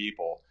many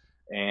people.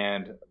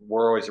 And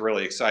we're always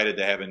really excited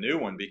to have a new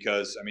one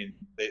because, I mean,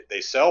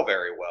 they sell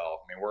very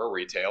well. I mean, we're a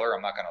retailer.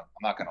 I'm not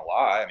gonna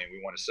lie. I mean, we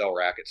want to sell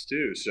rackets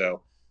too.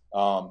 So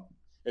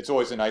it's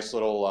always a nice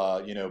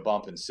little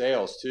bump in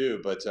sales too.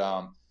 But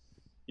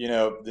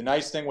the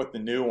nice thing with the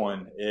new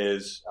one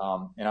is,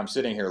 and I'm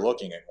sitting here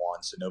looking at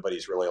one, so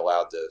nobody's really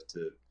allowed to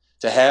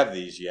have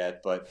these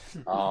yet. But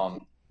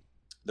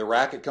the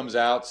racket comes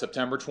out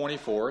September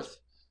 24th.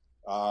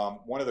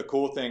 One of the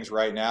cool things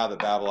right now that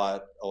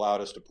Babolat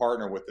allowed us to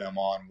partner with them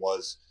on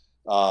was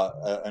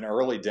an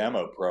early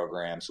demo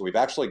program. So we've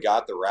actually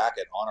got the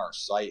racket on our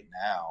site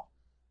now.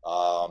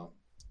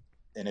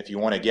 And if you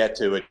want to get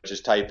to it,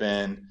 just type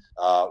in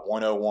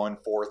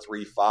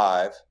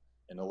 101435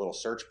 in the little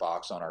search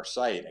box on our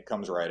site, and it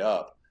comes right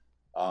up.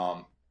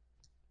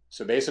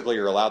 So basically,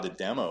 you're allowed to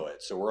demo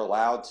it. So we're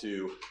allowed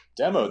to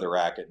demo the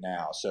racket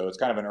now. So it's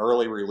kind of an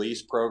early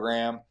release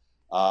program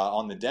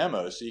on the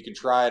demo. So you can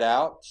try it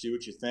out, see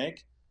what you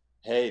think.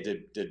 Hey,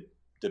 did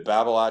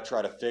Babolat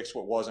try to fix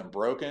what wasn't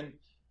broken?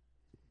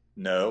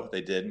 No,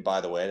 they didn't,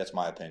 by the way. That's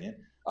my opinion.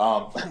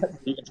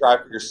 You can try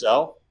it for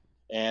yourself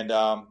and,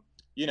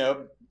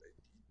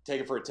 take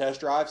it for a test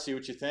drive, see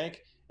what you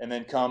think. And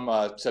then come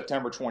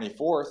September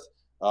 24th,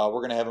 we're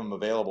going to have them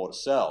available to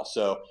sell.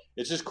 So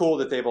it's just cool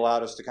that they've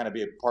allowed us to kind of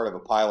be a part of a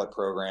pilot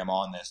program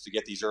on this, to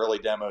get these early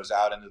demos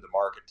out into the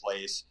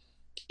marketplace,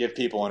 give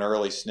people an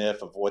early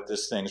sniff of what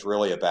this thing's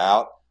really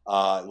about.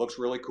 It looks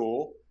really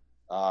cool.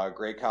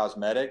 Great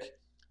cosmetic.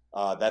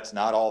 That's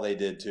not all they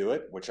did to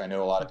it, which I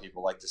know a lot of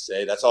people like to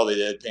say. That's all they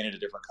did, painted a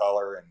different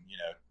color and,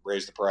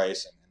 raised the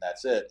price, and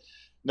that's it.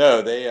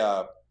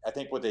 No, I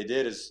think what they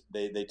did is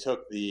they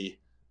took the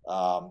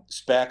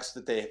specs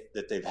that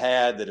they've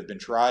had that have been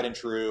tried and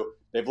true.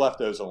 They've left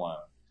those alone.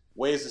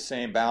 Weighs the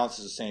same, balance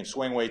is the same,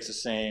 swing weight's the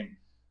same,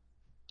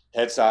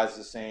 head size is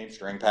the same,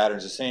 string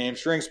pattern's the same,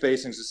 string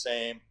spacing's the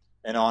same,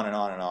 and on and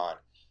on and on.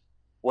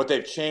 What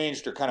they've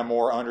changed are kind of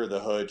more under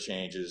the hood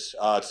changes.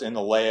 It's in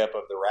the layup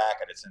of the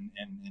racket. It's in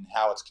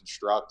how it's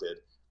constructed.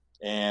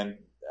 And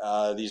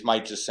these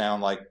might just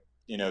sound like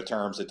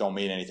terms that don't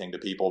mean anything to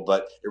people,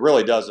 but it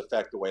really does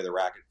affect the way the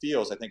racket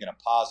feels, I think, in a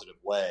positive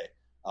way.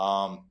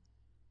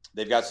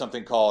 They've got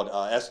something called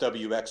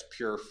SWX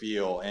Pure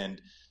Feel, and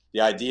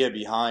the idea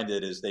behind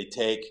it is they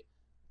take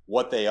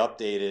what they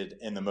updated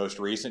in the most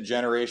recent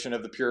generation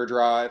of the Pure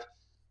Drive.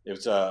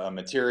 It's a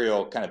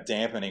material, kind of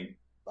dampening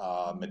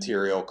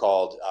material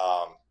called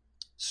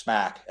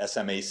SMAC,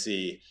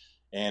 S-M-A-C,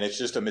 and it's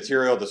just a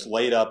material that's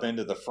laid up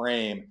into the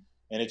frame,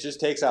 and it just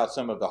takes out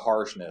some of the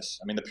harshness.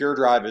 I mean, the Pure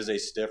Drive is a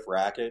stiff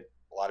racket.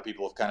 A lot of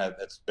people have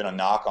it's been a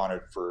knock on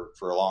it for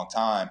a long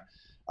time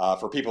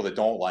for people that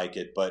don't like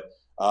it, but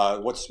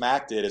what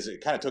SMAC did is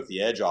it kind of took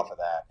the edge off of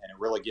that, and it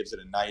really gives it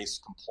a nice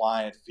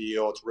compliant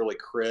feel. It's really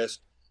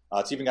crisp.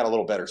 It's even got a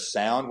little better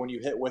sound when you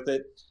hit with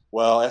it.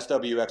 Well,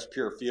 SWX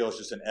Pure Feel is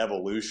just an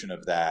evolution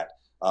of that.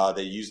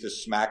 They use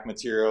this SMAC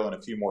material and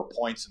a few more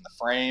points in the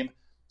frame.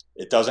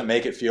 It doesn't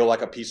make it feel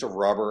like a piece of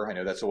rubber. I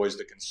know that's always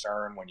the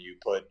concern when you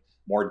put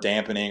more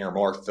dampening or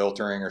more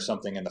filtering or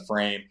something in the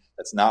frame.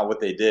 That's not what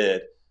they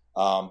did.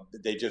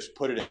 They just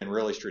put it in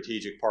really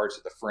strategic parts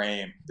of the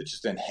frame that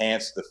just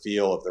enhance the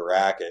feel of the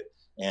racket.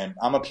 And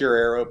I'm a Pure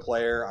Aero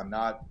player. I'm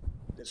not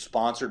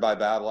sponsored by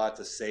Babolat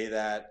to say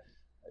that.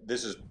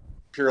 This is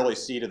purely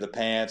seat of the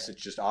pants.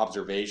 It's just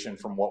observation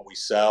from what we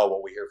sell,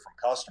 what we hear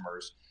from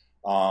customers.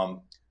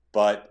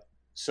 But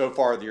so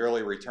far, the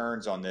early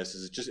returns on this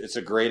is it's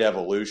a great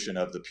evolution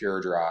of the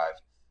Pure Drive.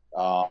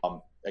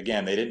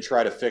 Again, they didn't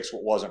try to fix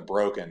what wasn't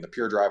broken. The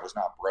Pure Drive was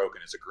not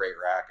broken. It's a great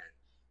racket.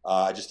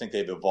 I just think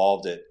they've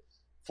evolved it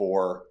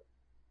for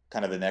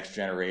kind of the next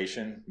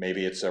generation.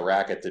 Maybe it's a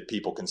racket that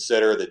people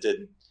consider that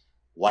didn't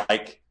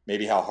like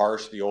maybe how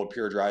harsh the old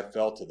Pure Drive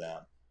felt to them.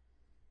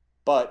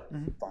 But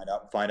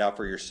find out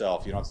for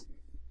yourself. You don't have to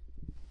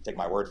take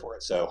my word for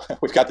it. So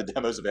we've got the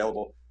demos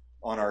available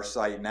on our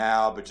site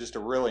now, but just a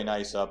really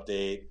nice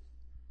update.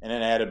 And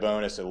an added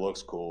bonus, it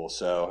looks cool.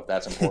 So if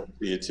that's important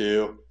to you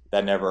too,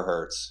 that never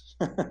hurts.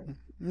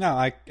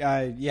 No,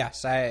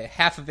 yes,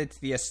 half of it's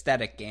the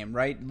aesthetic game,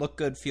 right? Look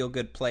good, feel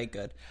good, play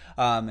good.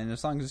 And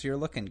as long as you're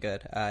looking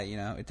good,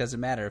 it doesn't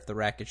matter if the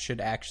racket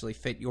should actually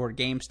fit your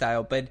game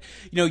style. But,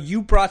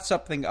 you brought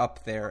something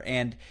up there,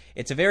 and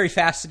it's a very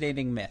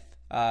fascinating myth.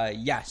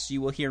 yes,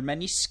 you will hear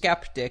many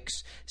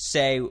skeptics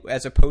say,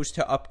 as opposed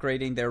to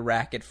upgrading their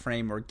racket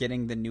frame or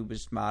getting the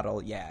newest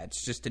model, yeah,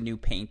 it's just a new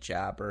paint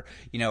job, or,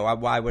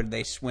 why would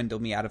they swindle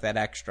me out of that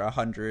extra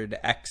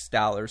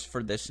 $100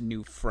 for this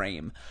new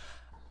frame?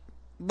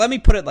 Let me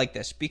put it like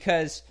this,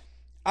 because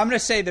I'm going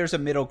to say there's a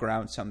middle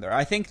ground somewhere.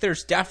 I think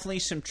there's definitely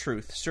some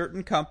truth.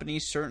 Certain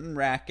companies, certain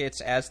rackets,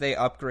 as they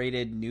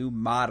upgraded new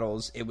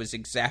models, it was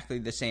exactly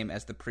the same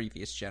as the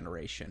previous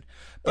generation.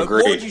 But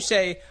Agreed. What would you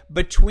say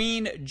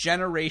between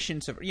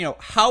generations of,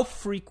 how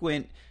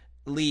frequently,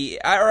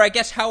 or I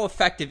guess how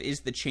effective is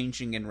the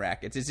changing in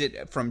rackets? Is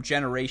it from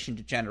generation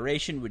to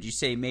generation? Would you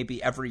say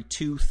maybe every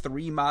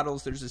 2-3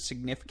 models there's a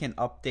significant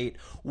update?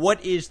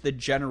 What is the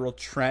general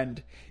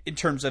trend in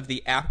terms of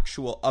the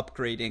actual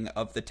upgrading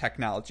of the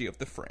technology of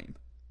the frame?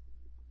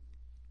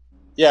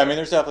 Yeah, I mean,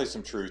 there's definitely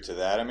some truth to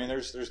that. I mean,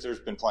 there's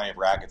been plenty of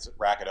racket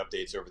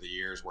updates over the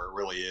years where it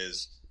really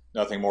is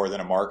nothing more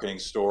than a marketing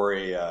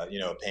story, a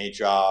paint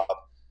job.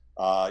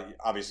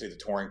 Obviously, the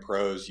touring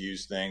pros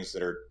use things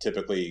that are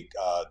typically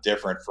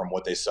different from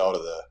what they sell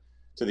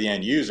to the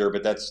end user,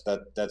 but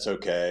that's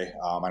okay.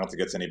 I don't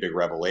think it's any big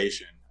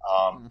revelation.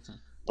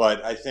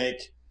 But I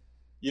think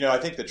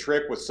the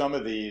trick with some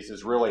of these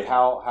is really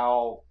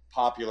how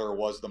popular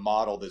was the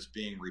model that's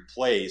being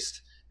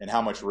replaced, and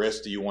how much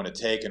risk do you want to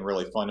take in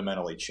really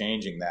fundamentally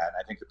changing that. And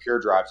I think the Pure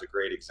Drive's a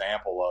great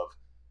example of,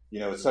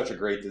 it's such a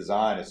great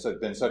design. It's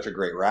been such a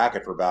great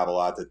racket for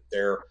Babolat that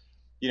they're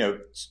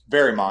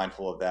very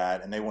mindful of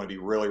that, and they want to be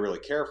really, really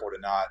careful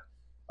to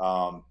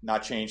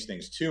not change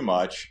things too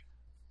much.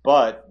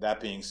 But that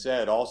being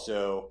said,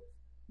 also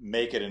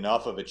make it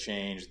enough of a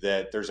change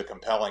that there's a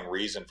compelling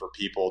reason for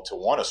people to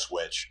want to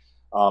switch.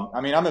 I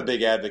mean, I'm a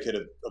big advocate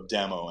of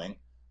demoing.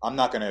 I'm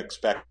not going to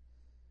expect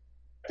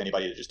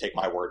anybody to just take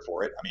my word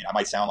for it. I mean, I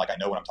might sound like I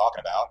know what I'm talking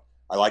about.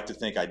 I like to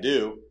think I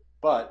do,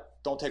 but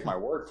don't take my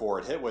word for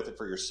it. Hit with it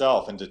for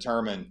yourself and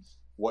determine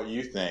what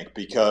you think,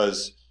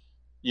 because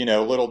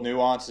little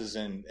nuances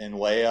in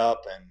layup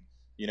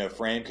and,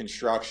 frame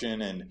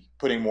construction and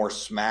putting more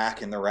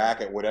smack in the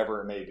racket,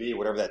 whatever it may be,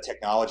 whatever that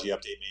technology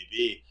update may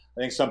be.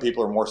 I think some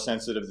people are more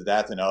sensitive to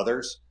that than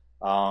others.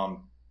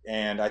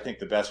 And I think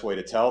the best way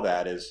to tell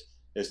that is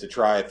to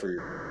try it for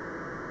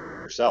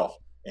yourself.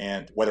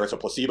 And whether it's a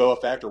placebo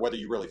effect or whether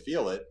you really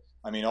feel it,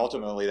 I mean,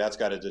 ultimately that's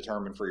got to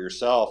determine for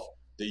yourself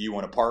that you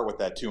want to part with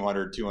that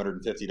 $200,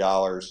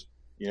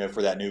 $250,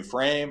 for that new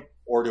frame.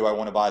 Or do I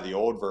want to buy the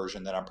old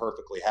version that I'm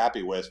perfectly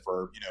happy with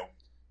for,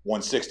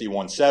 $160,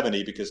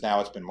 $170, because now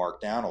it's been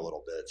marked down a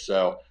little bit.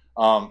 So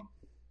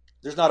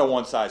there's not a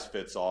one size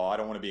fits all. I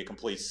don't want to be a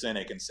complete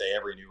cynic and say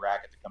every new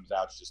racket that comes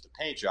out is just a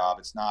paint job.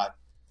 It's not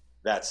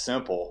that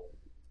simple.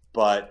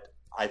 But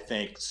I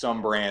think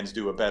some brands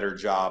do a better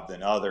job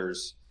than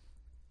others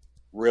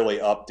really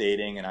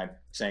updating, and I'm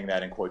saying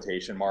that in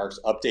quotation marks,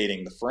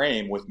 updating the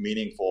frame with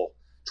meaningful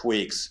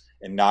tweaks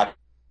and not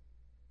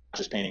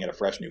just painting it a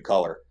fresh new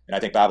color. And I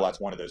think Babolat's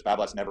one of those.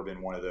 Babolat's never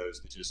been one of those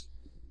that just,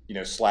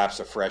 slaps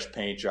a fresh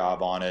paint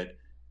job on it,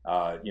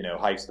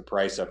 hikes the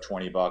price up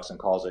 $20 and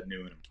calls it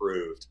new and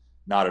improved.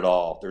 Not at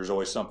all. There's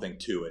always something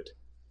to it.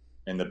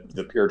 And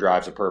the Pure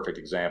Drive's a perfect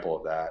example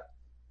of that.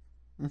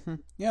 Mm-hmm.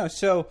 Yeah.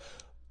 So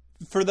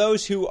for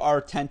those who are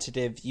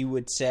tentative, you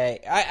would say,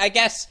 I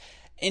guess,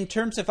 in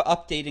terms of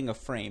updating a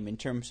frame, in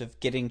terms of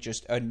getting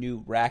just a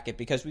new racket,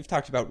 because we've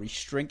talked about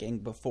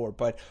restringing before,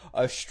 but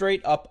a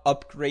straight up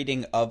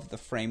upgrading of the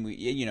frame,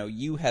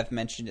 you have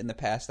mentioned in the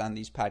past on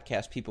these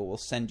podcasts, people will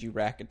send you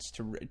rackets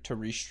to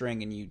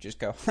restring, and you just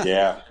go,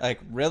 yeah, like,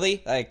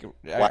 really? Like,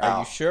 wow. Are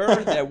you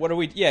sure? What are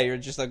we? Yeah, you're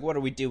just like, what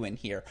are we doing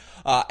here?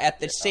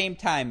 At the same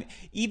time,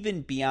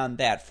 even beyond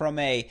that, from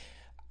a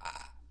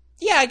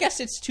yeah, I guess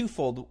it's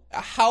twofold.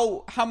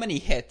 How many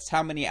hits,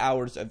 how many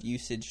hours of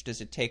usage does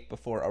it take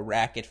before a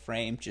racket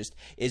frame just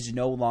is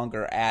no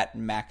longer at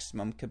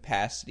maximum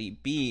capacity?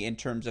 B, in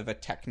terms of a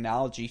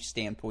technology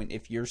standpoint,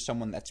 if you're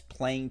someone that's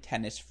playing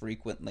tennis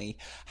frequently,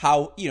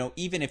 how,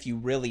 even if you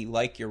really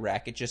like your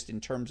racket, just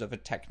in terms of a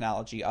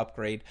technology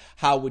upgrade,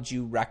 how would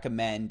you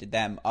recommend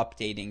them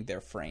updating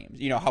their frames?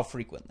 How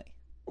frequently?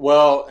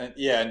 Well,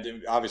 yeah,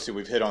 and obviously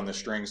we've hit on the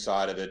string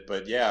side of it,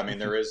 but yeah, I mean,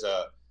 there is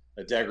a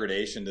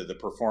degradation to the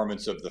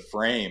performance of the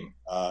frame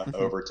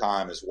over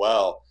time as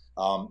well.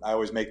 I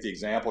always make the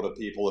example to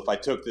people, if I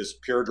took this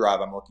Pure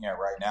Drive I'm looking at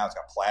right now, it's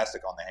got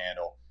plastic on the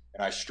handle,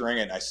 and I string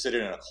it and I sit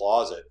it in a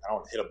closet, I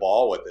don't hit a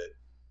ball with it.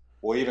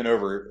 Well, even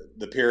over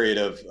the period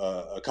of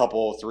a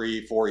couple,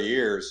 3-4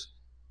 years,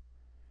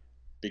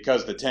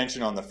 because the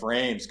tension on the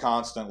frame's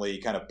constantly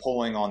kind of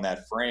pulling on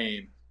that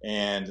frame,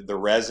 and the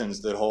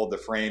resins that hold the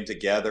frame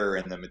together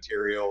and the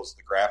materials,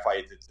 the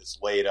graphite that's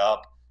laid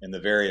up, and the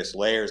various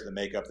layers that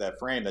make up that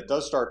frame, that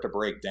does start to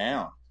break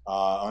down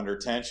under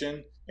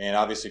tension. And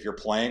obviously, if you're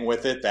playing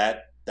with it,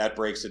 that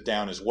breaks it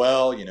down as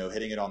well.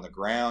 Hitting it on the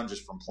ground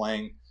just from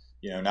playing,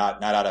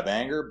 not out of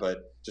anger, but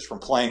just from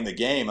playing the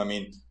game. I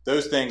mean,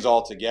 those things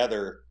all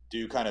together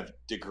do kind of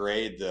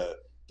degrade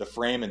the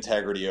frame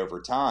integrity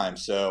over time.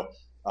 So,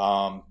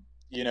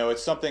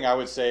 it's something I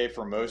would say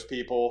for most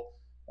people,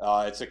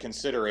 it's a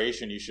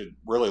consideration you should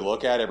really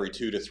look at every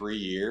 2 to 3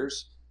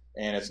 years.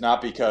 And it's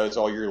not because,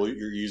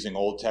 you're using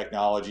old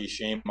technology,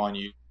 shame on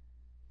you,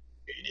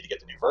 you need to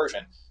get the new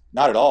version.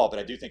 Not at all, but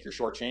I do think you're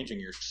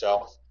shortchanging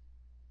yourself.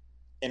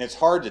 And it's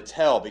hard to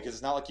tell because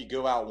it's not like you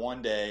go out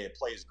one day, it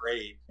plays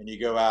great, and you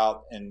go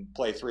out and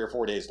play 3 or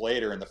 4 days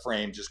later and the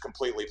frame just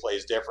completely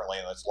plays differently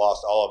and it's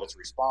lost all of its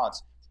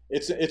response.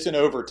 It's an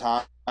over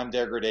time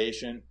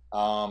degradation.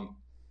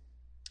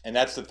 And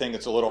that's the thing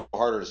that's a little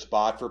harder to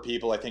spot for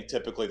people. I think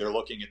typically they're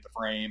looking at the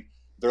frame,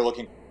 they're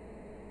looking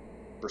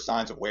for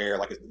signs of wear,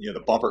 like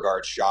the bumper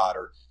guard shot,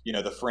 or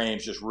the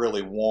frame's just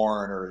really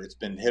worn, or it's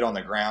been hit on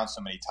the ground so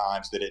many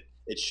times that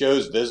it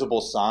shows visible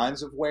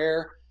signs of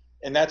wear,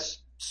 and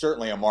that's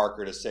certainly a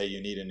marker to say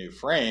you need a new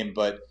frame.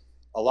 But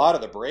a lot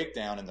of the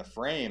breakdown in the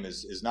frame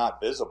is not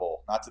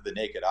visible, not to the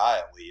naked eye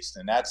at least,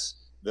 and that's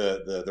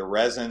the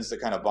resins that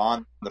kind of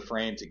bond the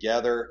frame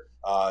together.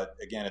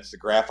 Again, it's the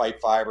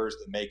graphite fibers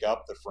that make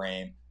up the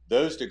frame.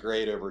 Those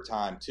degrade over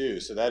time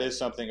too, so that is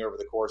something over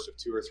the course of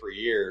 2 or 3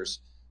 years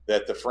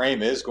that the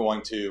frame is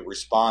going to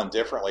respond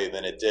differently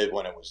than it did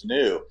when it was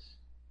new.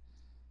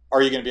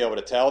 Are you going to be able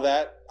to tell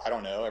that? I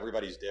don't know.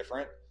 Everybody's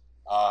different.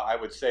 I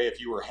would say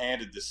if you were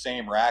handed the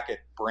same racket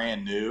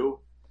brand new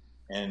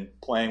and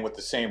playing with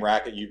the same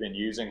racket you've been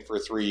using for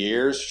 3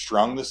 years,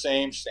 strung the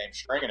same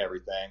string and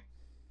everything,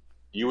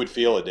 you would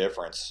feel a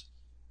difference.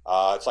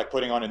 It's like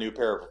putting on a new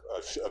pair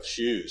of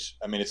shoes.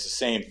 I mean, it's the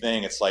same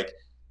thing. It's like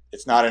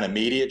it's not an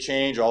immediate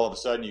change. All of a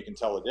sudden you can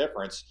tell a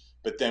difference.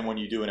 But then when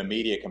you do an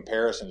immediate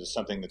comparison to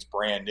something that's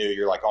brand new,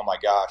 you're like, oh my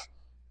gosh,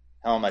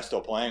 how am I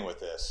still playing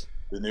with this?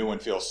 The new one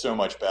feels so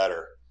much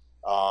better.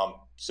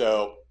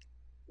 So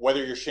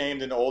whether you're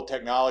shamed into old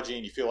technology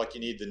and you feel like you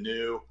need the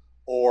new,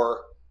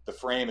 or the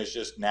frame is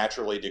just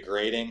naturally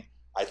degrading,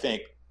 I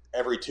think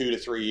every 2 to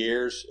 3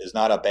 years is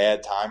not a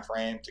bad time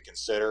frame to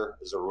consider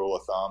as a rule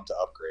of thumb to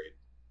upgrade.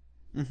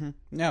 Mm-hmm.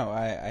 No,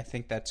 I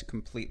think that's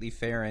completely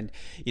fair. And,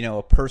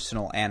 a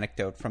personal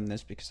anecdote from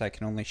this, because I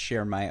can only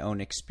share my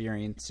own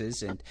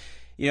experiences. And,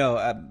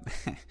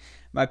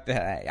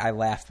 I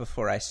laugh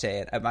before I say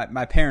it.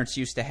 My parents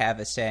used to have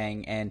a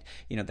saying, and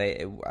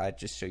they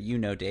just so you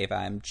know, Dave,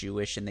 I'm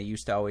Jewish, and they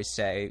used to always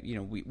say,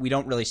 we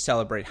don't really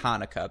celebrate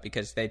Hanukkah,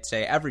 because they'd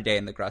say every day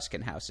in the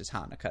Gruskin house is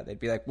Hanukkah. They'd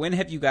be like, when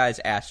have you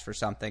guys asked for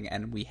something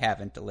and we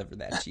haven't delivered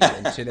that to you?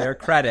 And to their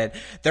credit,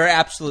 they're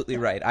absolutely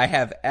right. I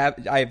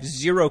have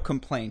zero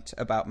complaint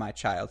about my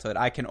childhood.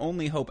 I can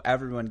only hope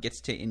everyone gets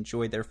to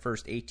enjoy their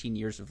first 18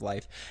 years of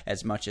life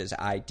as much as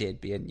I did,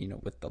 being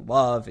with the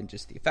love and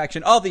just the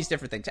affection, all these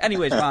different things.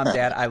 Anyways, Mom,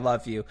 Dad, I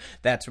love you.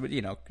 That's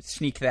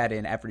sneak that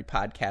in every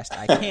podcast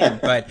I can.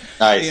 But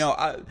nice.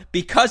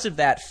 Because of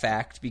that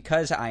fact,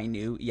 because I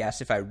knew,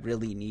 yes, if I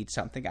really need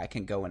something, I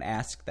can go and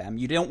ask them.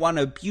 You don't want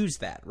to abuse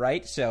that,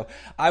 right? So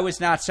I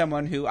was not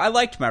someone who, I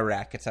liked my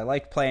rackets. I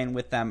liked playing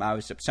with them. I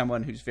was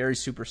someone who's very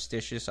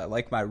superstitious. I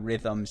like my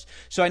rhythms.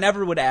 So I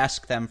never would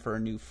ask them for a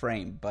new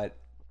frame. But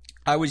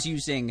I was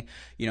using,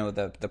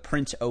 the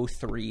Prince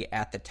 03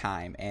 at the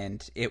time,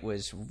 and it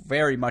was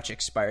very much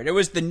expired. It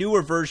was the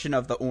newer version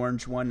of the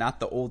orange one, not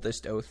the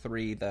oldest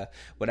 03, the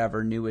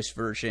whatever newest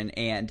version,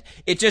 and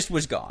it just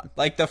was gone.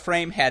 Like, the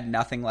frame had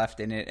nothing left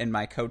in it, and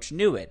my coach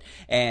knew it.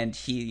 And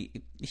he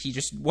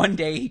just, one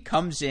day he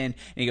comes in and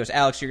he goes,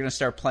 Alex, you're going to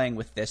start playing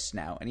with this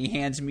now. And he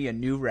hands me a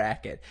new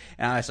racket.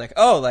 And I was like,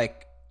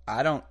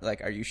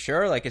 are you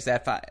sure? Is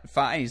that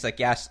fine? He's like,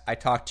 yes, I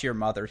talked to your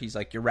mother. He's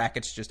like, your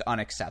racket's just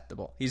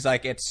unacceptable. He's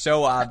like, it's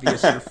so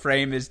obvious your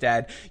frame is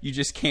dead. You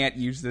just can't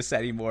use this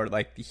anymore.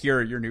 Here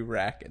are your new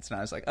rackets. And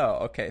I was like,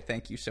 oh, okay,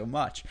 thank you so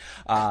much.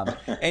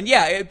 And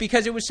yeah,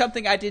 because it was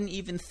something I didn't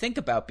even think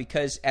about,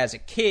 because as a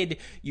kid,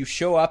 you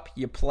show up,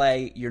 you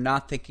play, you're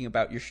not thinking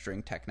about your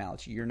string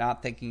technology. You're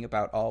not thinking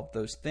about all of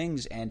those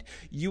things. And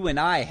you and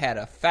I had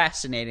a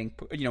fascinating,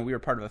 we were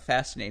part of a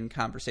fascinating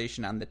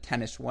conversation on the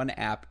Tennis One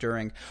app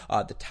during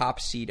the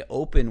Top Seed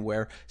Open,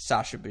 where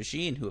Sasha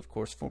Bajin, who of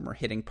course former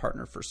hitting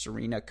partner for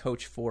Serena,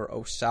 coach for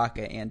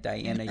Osaka and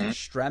Diana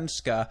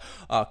Yastremska,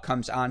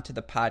 comes onto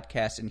the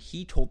podcast, and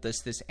he told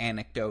us this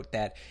anecdote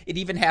that it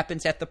even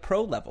happens at the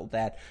pro level,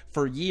 that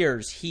for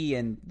years he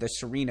and the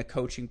Serena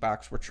coaching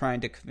box were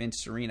trying to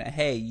convince Serena,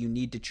 hey, you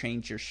need to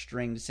change your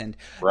strings. And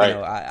right.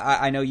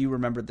 I know you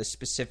remember the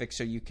specifics,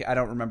 so I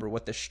don't remember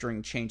what the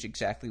string change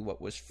exactly,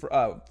 what was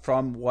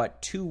from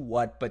what to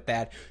what, but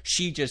that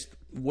she just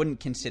wouldn't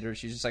consider.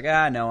 She's just like,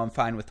 no, I'm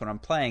fine with what I'm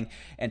playing.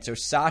 And so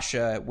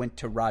Sasha went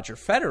to Roger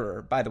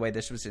Federer. By the way,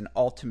 this was an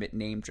ultimate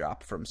name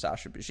drop from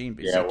Sasha Bajin.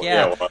 But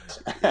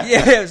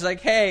it was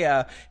like,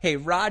 hey,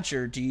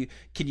 Roger,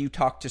 can you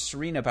talk to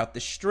Serena about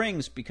the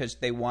strings? Because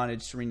they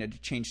wanted Serena to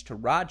change to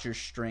Roger's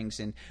strings,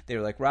 and they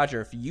were like,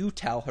 Roger, if you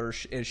tell her,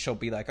 she'll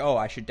be like, oh,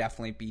 I should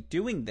definitely be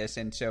doing this.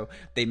 And so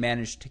they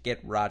managed to get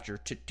Roger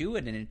to do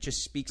it, and it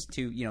just speaks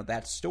to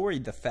that story,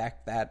 the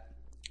fact that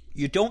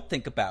You don't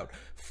think about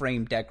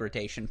frame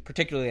degradation,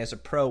 particularly as a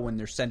pro when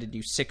they're sending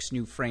you 6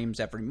 new frames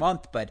every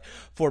month. But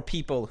for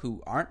people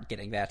who aren't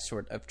getting that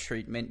sort of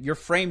treatment, your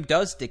frame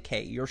does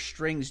decay. Your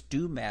strings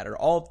do matter.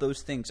 All of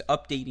those things,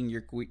 updating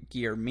your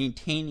gear,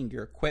 maintaining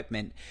your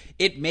equipment,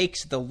 it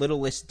makes the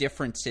littlest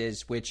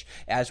differences, which,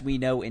 as we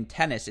know in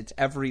tennis, it's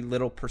every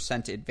little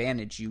percent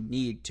advantage you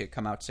need to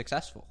come out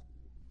successful.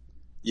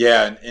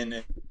 Yeah,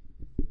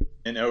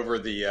 and over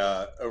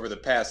the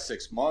past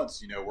 6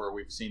 months, where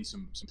we've seen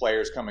some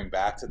players coming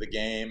back to the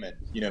game and,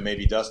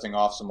 maybe dusting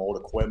off some old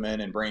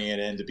equipment and bringing it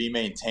in to be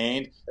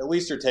maintained, at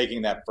least they're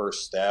taking that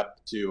first step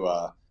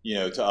to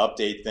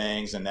update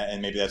things. And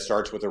maybe that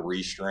starts with a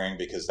restring,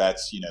 because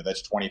that's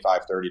 $25,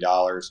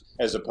 $30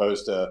 as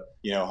opposed to,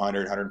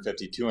 $100, $150,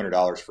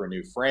 $200 for a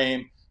new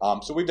frame.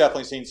 So we've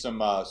definitely seen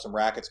some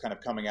rackets kind of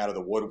coming out of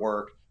the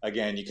woodwork.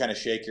 Again, you kind of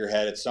shake your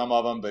head at some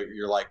of them, but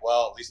you're like,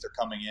 well, at least they're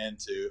coming in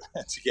to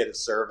get it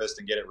serviced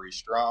and get it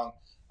restrung.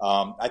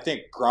 I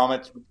think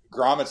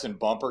grommets and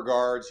bumper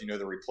guards,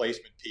 the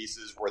replacement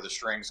pieces where the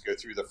strings go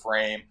through the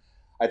frame,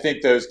 I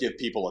think those give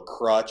people a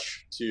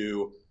crutch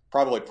to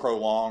probably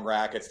prolong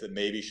rackets that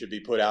maybe should be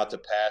put out to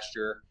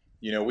pasture.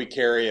 We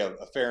carry a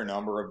fair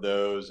number of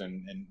those,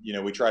 and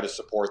we try to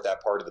support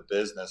that part of the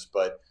business,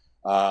 but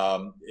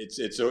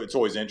it's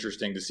always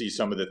interesting to see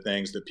some of the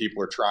things that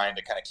people are trying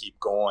to kind of keep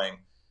going.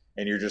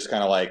 And you're just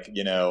kind of like,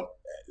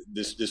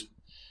 this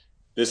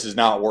is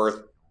not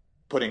worth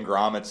putting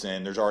grommets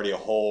in. There's already a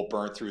hole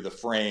burnt through the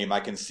frame. I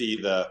can see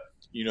the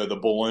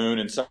balloon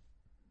inside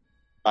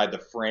the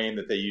frame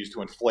that they use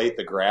to inflate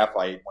the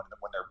graphite when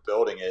they're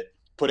building it.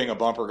 Putting a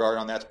bumper guard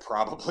on that's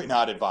probably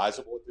not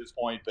advisable at this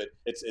point, but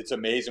it's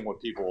amazing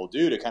what people will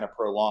do to kind of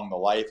prolong the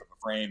life of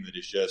a frame that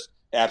is just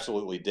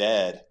absolutely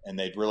dead, and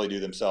they'd really do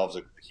themselves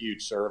a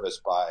huge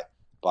service by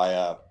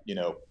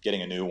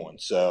getting a new one.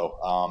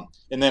 So,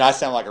 and then I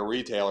sound like a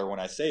retailer when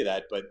I say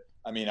that, but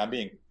I mean, I'm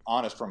being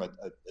honest from a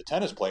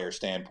tennis player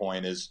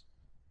standpoint. Is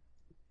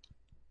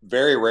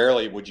very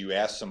rarely would you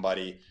ask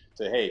somebody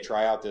to, hey,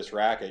 try out this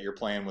racket. You're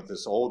playing with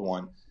this old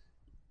one.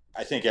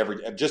 I think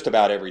just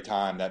about every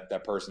time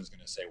that person's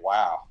going to say,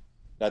 wow,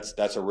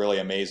 that's a really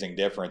amazing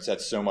difference.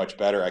 That's so much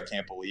better. I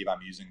can't believe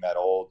I'm using that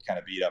old kind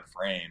of beat up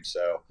frame.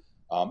 So,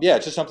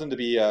 it's just something to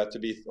be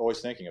always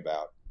thinking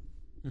about.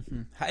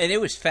 Mm-hmm. And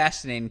it was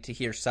fascinating to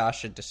hear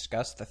Sasha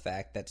discuss the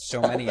fact that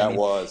so many.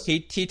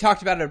 He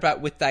talked about it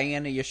with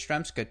Diana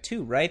Yastremska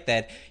too, right?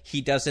 That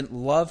he doesn't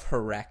love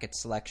her racket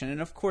selection,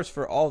 and of course,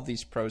 for all of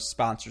these pros,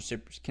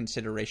 sponsorship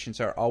considerations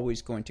are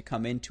always going to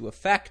come into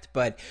effect.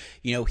 But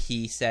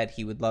he said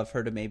he would love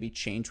her to maybe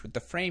change with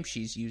the frame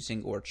she's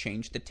using or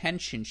change the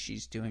tension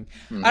she's doing.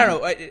 Mm-hmm. I don't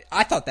know.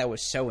 I thought that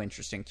was so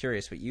interesting.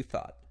 Curious what you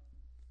thought.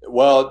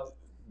 Well,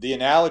 the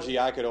analogy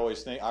I could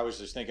always think, I was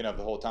just thinking of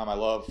the whole time. I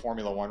love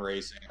Formula One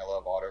racing. I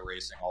love auto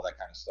racing, all that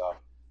kind of stuff.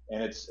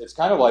 And it's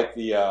kind of like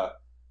the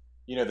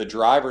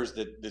drivers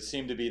that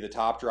seem to be the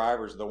top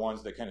drivers are the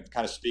ones that kind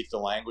of speak the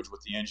language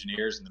with the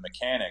engineers and the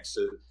mechanics.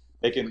 So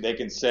they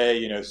can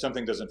say,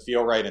 something doesn't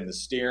feel right in the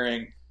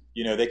steering.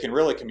 They can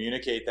really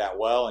communicate that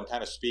well and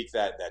kind of speak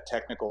that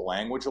technical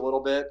language a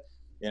little bit.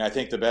 And I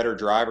think the better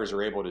drivers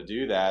are able to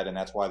do that, and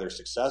that's why they're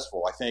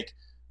successful. I think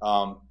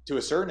to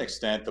a certain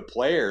extent, the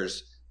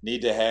players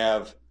need to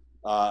have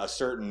a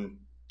certain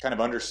kind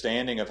of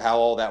understanding of how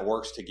all that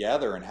works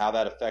together and how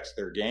that affects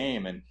their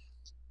game. And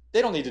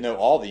they don't need to know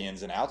all the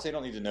ins and outs. They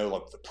don't need to know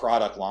like the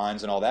product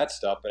lines and all that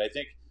stuff. But I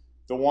think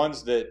the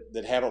ones that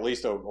have at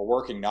least a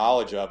working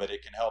knowledge of it,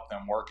 it can help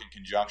them work in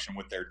conjunction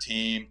with their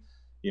team,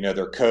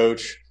 their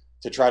coach,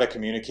 to try to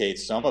communicate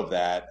some of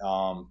that.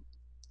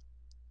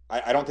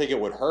 I don't think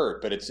it would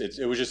hurt, but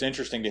it was just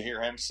interesting to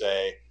hear him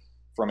say,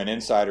 from an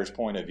insider's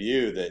point of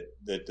view,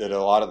 that a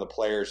lot of the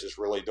players just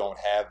really don't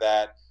have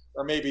that,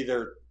 or maybe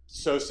they're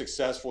so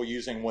successful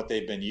using what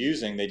they've been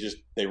using,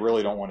 they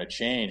really don't want to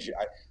change.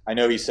 I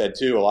know he said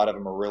too, a lot of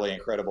them are really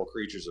incredible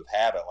creatures of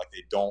habit, like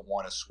they don't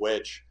want to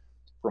switch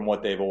from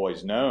what they've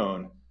always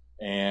known.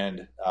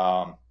 And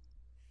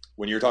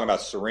when you're talking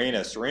about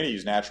Serena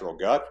used natural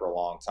gut for a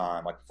long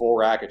time, like full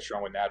racket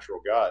strung with natural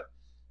gut.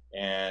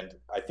 And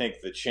I think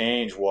the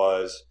change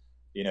was,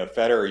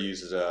 Federer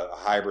uses a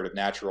hybrid of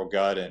natural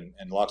gut and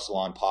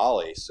Luxilon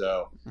poly.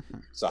 So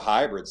it's a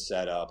hybrid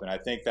setup. And I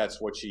think that's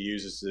what she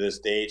uses to this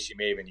date. She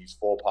may even use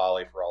full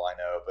poly for all I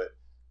know.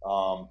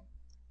 But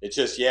it's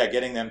just,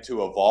 getting them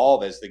to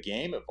evolve as the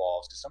game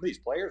evolves. Because some of these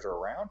players are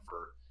around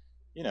for,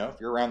 if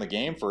you're around the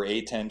game for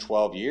 8, 10,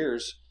 12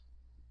 years,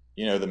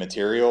 the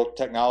material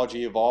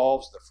technology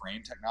evolves, the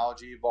frame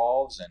technology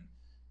evolves. And,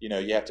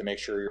 you have to make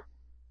sure you're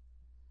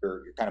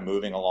kind of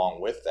moving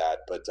along with that.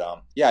 But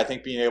I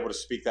think being able to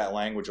speak that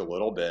language a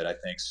little bit, I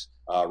think is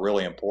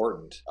really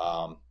important.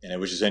 And it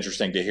was just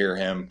interesting to hear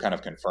him kind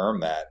of confirm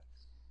that.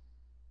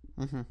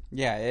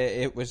 Yeah,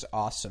 it was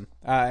awesome.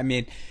 I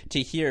mean,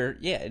 to hear,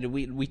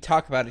 we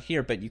talk about it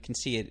here, but you can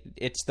see it.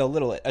 It's the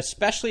little,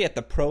 especially at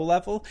the pro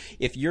level,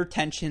 if your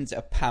tension's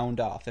a pound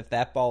off, if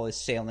that ball is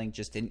sailing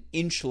just an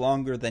inch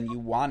longer than you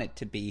want it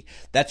to be,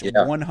 that's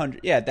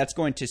 100. Yeah, that's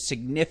going to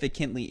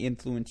significantly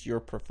influence your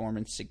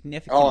performance.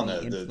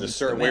 Significantly.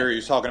 Where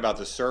you're talking about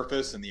the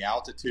surface and the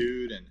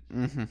altitude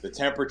and the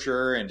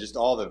temperature and just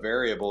all the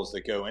variables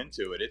that go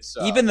into it. It's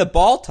even the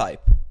ball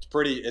type.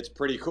 It's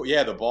pretty cool.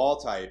 Yeah, the ball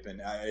type,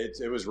 and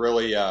it was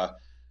really.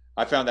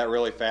 I found that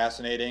really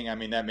fascinating. I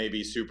mean, that may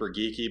be super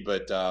geeky,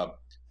 but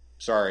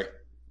sorry,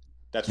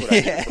 that's what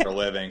I do for a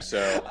living.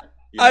 So.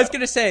 I was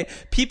going to say,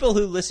 people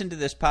who listen to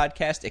this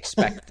podcast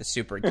expect the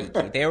super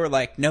geeky. They were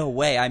like, no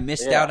way, I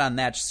missed out on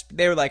that.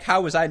 They were like, how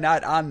was I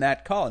not on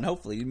that call? And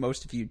hopefully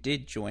most of you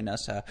did join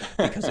us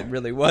because it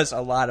really was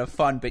a lot of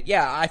fun. But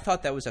yeah, I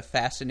thought that was a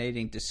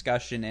fascinating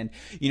discussion. And,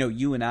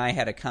 you and I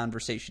had a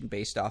conversation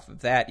based off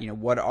of that.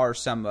 What are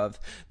some of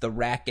the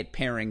racket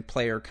pairing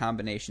player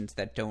combinations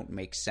that don't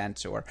make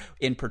sense? Or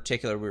in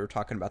particular, we were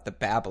talking about the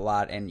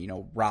Babolat and,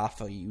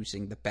 Rafa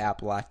using the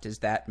Babolat. Does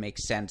that make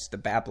sense? The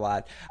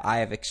Babolat I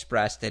have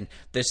expressed. And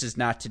this is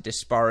not to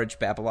disparage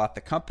Babolat the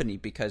company,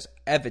 because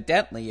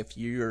evidently if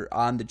you're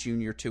on the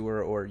junior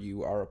tour or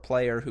you are a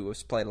player who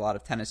has played a lot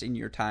of tennis in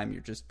your time,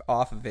 you're just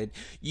off of it,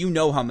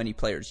 how many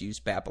players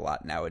use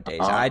Babolat nowadays.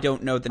 I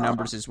don't know the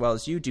numbers as well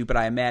as you do, but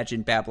I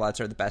imagine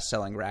Babolats are the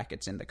best-selling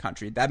rackets in the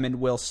country. Them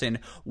and Wilson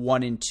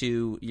 1 and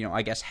 2,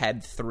 I guess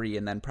had 3,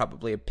 and then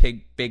probably a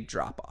big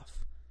drop-off.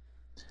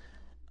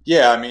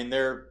 Yeah, I mean,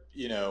 they're,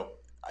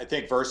 I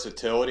think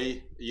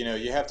versatility,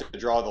 you have to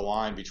draw the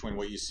line between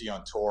what you see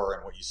on tour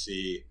and what you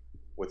see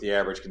with the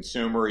average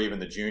consumer, even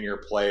the junior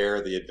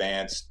player, the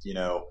advanced,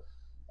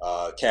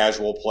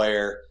 casual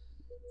player.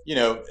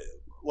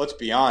 Let's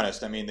be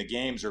honest. I mean, the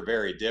games are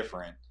very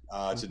different.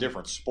 It's a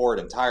different sport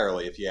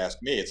entirely. If you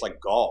ask me, it's like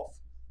golf.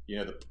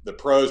 The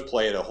pros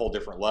play at a whole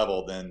different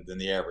level than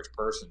the average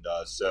person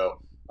does.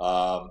 So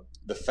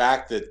the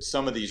fact that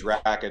some of these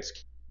rackets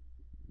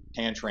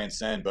can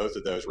transcend both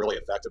of those really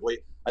effectively.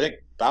 I think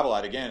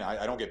Babolat, again,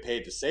 I don't get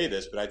paid to say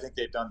this, but I think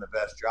they've done the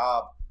best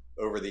job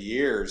over the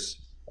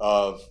years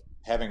of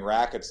having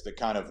rackets that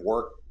kind of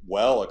work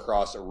well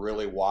across a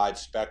really wide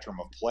spectrum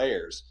of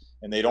players.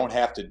 And they don't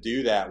have to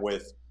do that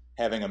with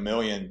having a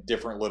million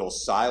different little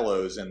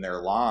silos in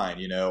their line.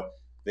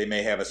 They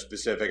may have a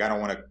specific, I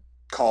don't want to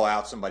call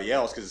out somebody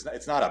else because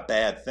it's not a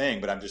bad thing,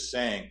 but I'm just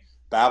saying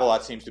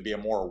Babolat seems to be a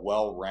more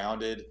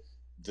well-rounded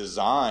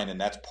design, and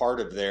that's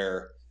part of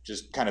their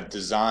just kind of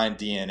design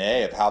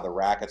DNA of how the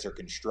rackets are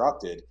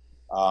constructed,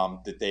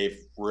 that they've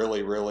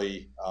really,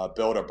 really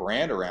built a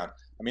brand around.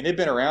 I mean, they've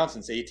been around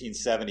since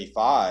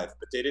 1875,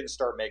 but they didn't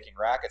start making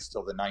rackets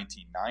till the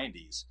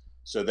 1990s.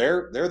 So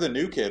they're the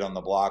new kid on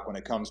the block when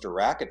it comes to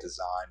racket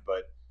design.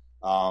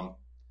 But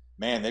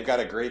man, they've got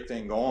a great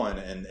thing going,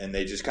 and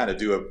they just kind of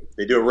do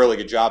a really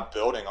good job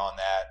building on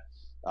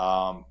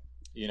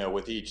that,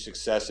 with each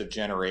successive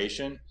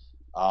generation.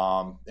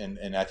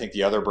 And I think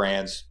the other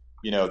brands,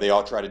 they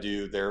all try to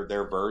do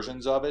their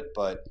versions of it,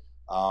 but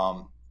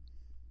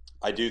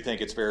I do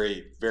think it's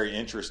very, very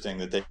interesting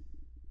that they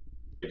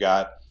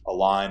got a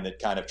line that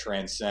kind of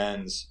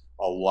transcends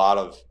a lot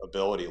of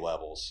ability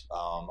levels. A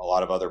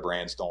lot of other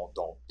brands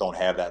don't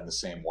have that in the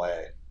same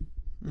way.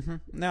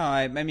 No,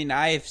 I mean,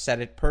 I've said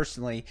it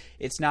personally.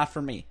 It's not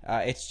for me.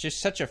 It's just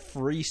such a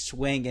free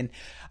swing, and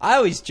I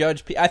always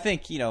judge. I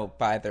think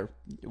by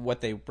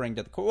what they bring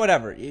to the court.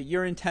 Whatever.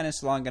 You're in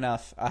tennis long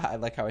enough. I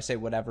like how I say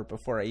whatever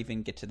before I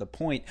even get to the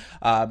point.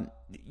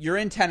 You're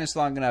in tennis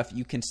long enough,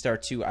 you can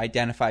start to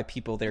identify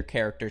people, their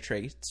character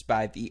traits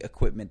by the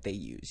equipment they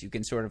use. You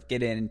can sort of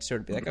get in and sort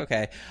of be like,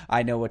 okay,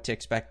 I know what to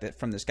expect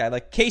from this guy.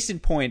 Like, case in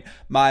point,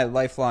 my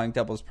lifelong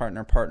doubles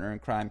partner in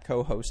crime,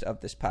 co-host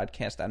of this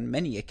podcast on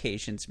many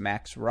occasions,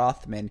 Max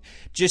Rothman,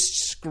 just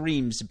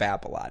screams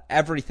Babolat.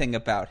 Everything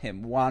about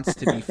him wants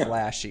to be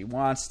flashy,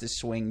 wants to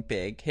swing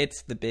big,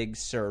 hits the big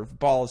serve,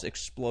 balls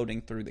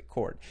exploding through the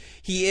court.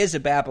 He is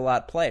a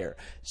Babolat player.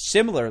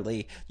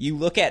 Similarly, you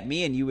look at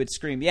me and you would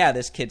scream, yeah,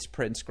 this kid's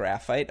Prince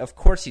Graphite. Of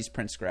course he's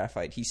Prince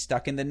Graphite. He's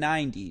stuck in the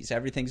 90s.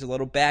 Everything's a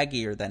little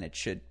baggier than it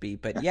should be.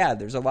 But yeah,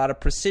 there's a lot of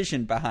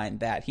precision behind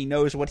that. He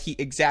knows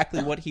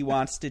exactly what he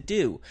wants to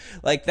do.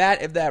 Like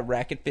that, if that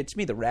racket fits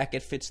me, the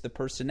racket fits the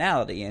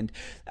personality. And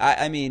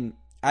I mean,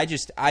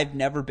 I've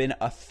never been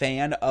a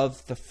fan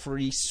of the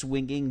free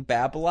swinging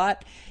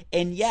Babolat.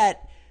 And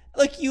yet,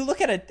 like, you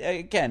look at it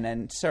again,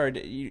 and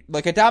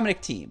like a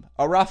Dominic Thiem,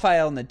 a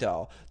Rafael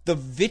Nadal, the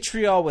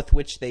vitriol with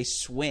which they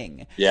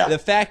swing, the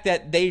fact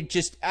that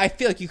I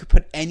feel like you could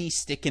put any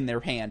stick in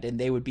their hand and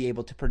they would be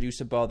able to produce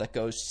a ball that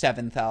goes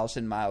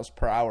 7,000 miles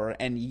per hour.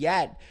 And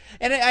yet,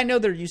 and I know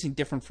they're using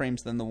different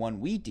frames than the one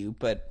we do,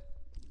 but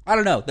I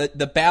don't know,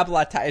 the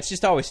Babolat, it's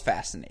just always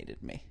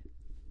fascinated me.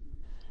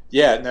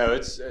 Yeah,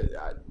 no,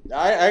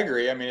 I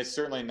agree. I mean, it's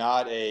certainly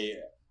not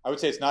I would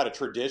say it's not a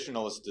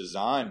traditionalist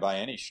design by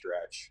any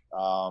stretch.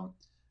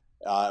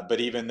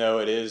 But even though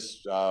it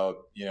is,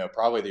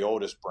 probably the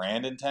oldest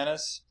brand in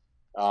tennis,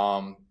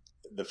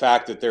 the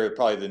fact that they're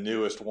probably the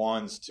newest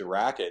ones to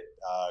racket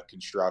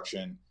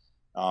construction,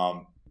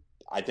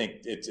 I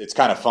think it's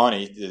kind of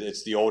funny.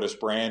 It's the oldest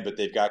brand, but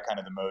they've got kind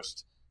of the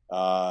most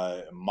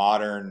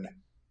modern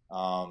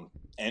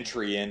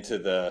entry into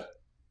the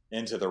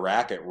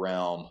racket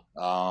realm.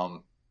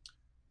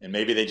 And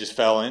maybe they just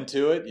fell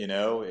into it,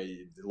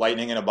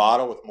 lightning in a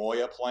bottle with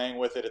Moya playing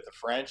with it at the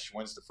French,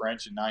 wins the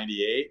French in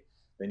 98.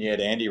 Then you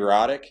had Andy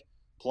Roddick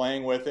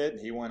playing with it.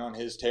 He went on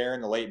his tear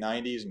in the late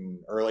 90s and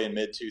early and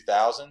mid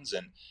 2000s.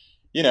 And,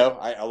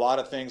 a lot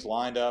of things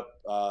lined up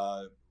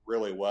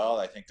really well,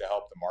 I think, to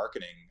help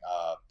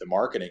the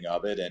marketing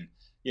of it. And,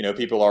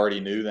 people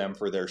already knew them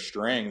for their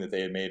string that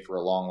they had made for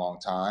a long, long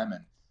time.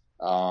 And,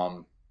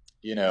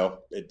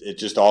 it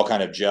just all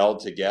kind of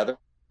gelled together.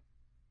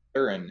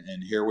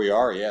 And here we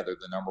are. Yeah, they're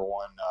the number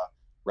one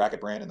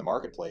racket brand in the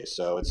marketplace.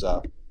 So it's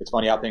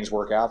funny how things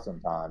work out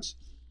sometimes.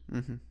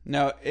 Mm-hmm.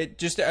 No, it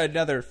just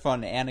another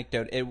fun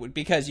anecdote.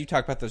 Because you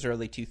talk about those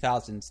early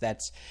 2000s.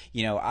 That's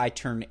I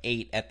turned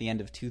 8 at the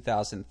end of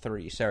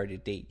 2003. Sorry to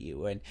date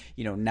you. And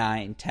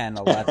 9, 10,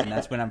 11.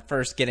 That's when I'm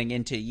first getting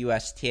into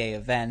USTA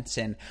events.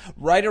 And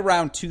right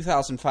around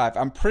 2005,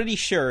 I'm pretty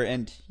sure.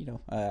 And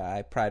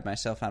I pride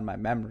myself on my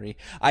memory.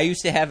 I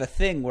used to have a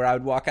thing where I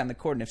would walk on the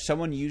court, and if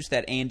someone used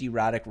that Andy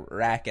Roddick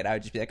racket, I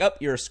would just be like, "Oh,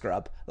 you're a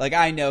scrub." Like,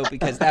 I know,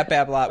 because that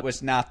Babolat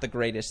was not the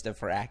greatest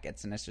of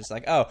rackets, and it's just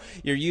like, "Oh,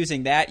 you're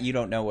using that. You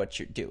don't know what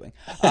you're doing."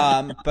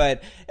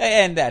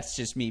 And that's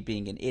just me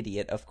being an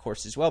idiot, of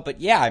course, as well.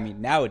 But yeah, I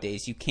mean,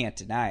 nowadays you can't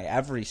deny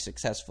every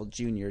successful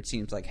junior, it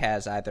seems like,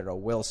 has either a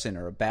Wilson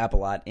or a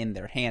Babolat in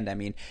their hand. I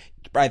mean,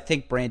 I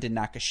think Brandon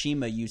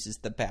Nakashima uses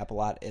the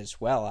Babolat as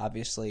well.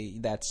 Obviously,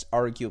 that's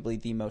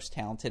arguably the most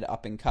talented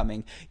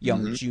up-and-coming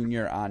young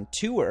junior on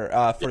tour,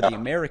 for the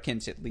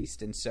Americans at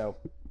least. And so,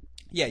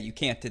 yeah, you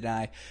can't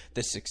deny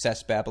the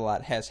success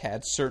Babolat has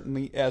had,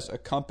 certainly as a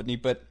company.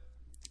 But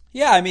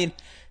yeah, I mean,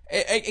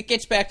 it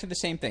gets back to the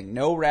same thing.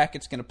 No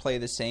racket's going to play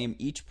the same.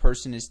 Each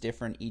person is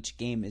different. Each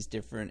game is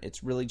different.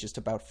 It's really just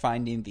about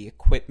finding the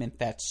equipment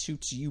that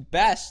suits you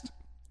best.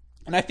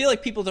 And I feel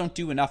like people don't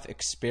do enough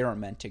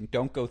experimenting.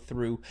 Don't go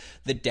through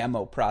the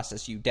demo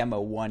process. You demo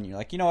one, you're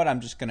like, you know what,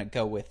 I'm just going to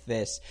go with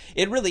this.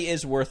 It really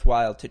is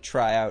worthwhile to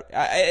try out.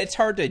 It's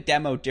hard to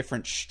demo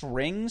different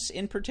strings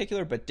in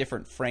particular, but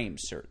different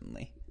frames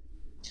certainly.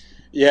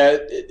 Yeah,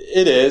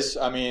 it is.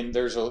 I mean,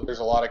 there's a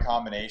lot of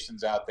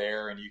combinations out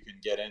there, and you can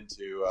get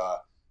into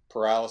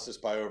paralysis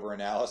by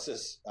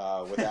overanalysis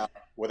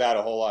without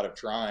a whole lot of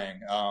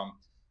trying.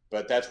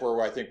 But that's where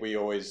I think we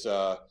always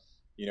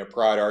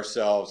pride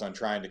ourselves on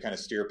trying to kind of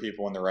steer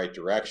people in the right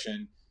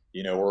direction.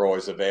 We're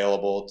always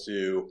available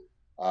to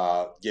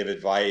give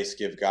advice,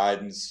 give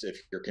guidance if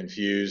you're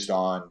confused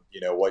on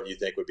what you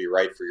think would be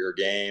right for your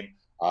game.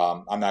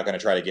 I'm not going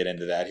to try to get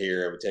into that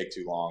here. It would take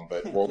too long,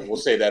 but we'll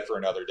save that for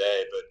another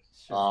day. But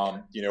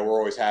we're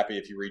always happy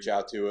if you reach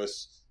out to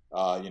us,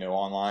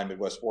 online,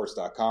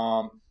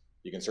 MidwestSports.com.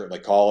 You can certainly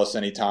call us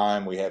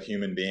anytime. We have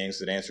human beings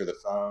that answer the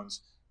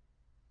phones.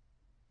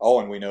 Oh,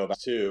 and we know about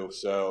too,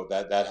 so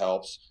that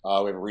helps. We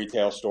have a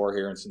retail store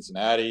here in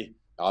Cincinnati.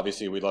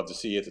 Obviously, we'd love to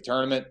see you at the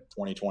tournament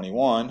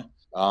 2021.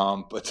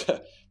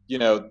 But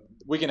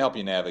we can help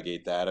you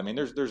navigate that. I mean,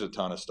 there's a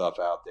ton of stuff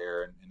out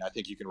there, and I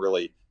think you can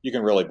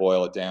really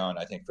boil it down,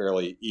 I think,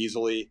 fairly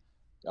easily.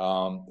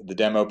 The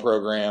demo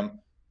program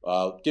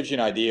gives you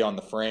an idea on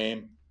the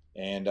frame,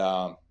 and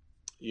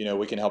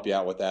we can help you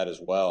out with that as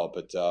well.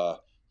 But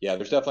yeah,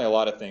 there's definitely a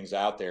lot of things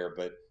out there,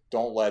 but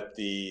don't let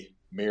the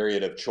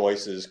myriad of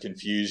choices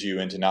confuse you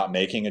into not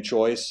making a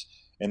choice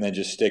and then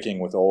just sticking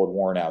with old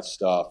worn out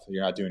stuff.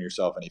 You're not doing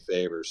yourself any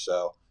favors.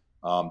 So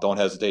don't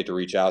hesitate to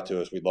reach out to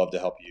us. We'd love to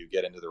help you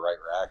get into the right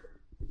racket.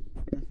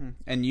 Mm-hmm.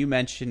 And you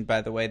mentioned,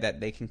 by the way,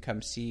 that they can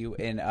come see you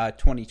in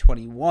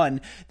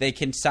 2021. They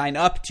can sign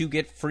up to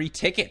get free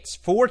tickets,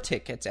 4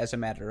 tickets, as a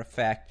matter of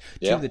fact,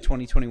 to the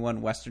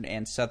 2021 Western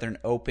and Southern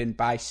Open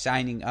by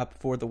signing up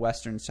for the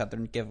Western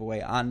Southern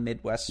giveaway on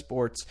Midwest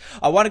Sports.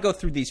 I want to go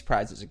through these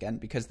prizes again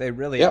because they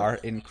really are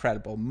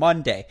incredible.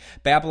 Monday,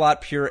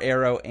 Babolat Pure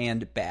Arrow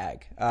and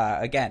bag.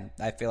 Again,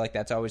 I feel like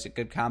that's always a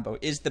good combo.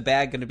 Is the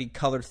bag going to be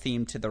color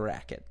themed to the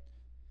racket?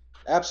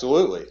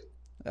 Absolutely.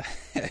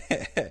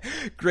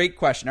 Great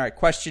question. All right,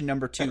 question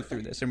number 2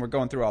 through this, and we're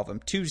going through all of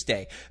them.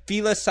 Tuesday,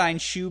 Fila signed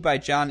shoe by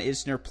John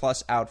Isner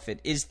plus outfit.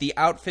 Is the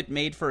outfit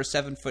made for a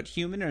 7-foot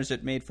human, or is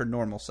it made for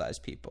normal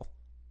sized people?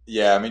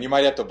 Yeah, I mean, you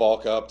might have to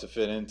bulk up to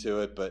fit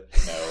into it, but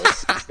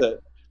no,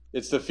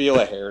 it's the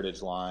Fila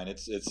Heritage line.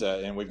 It's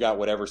and we've got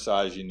whatever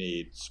size you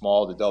need,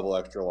 small to double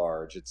extra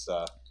large. It's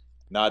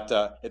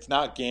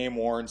not game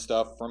worn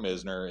stuff from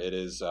Isner. It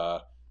is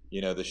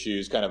the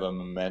shoe's kind of a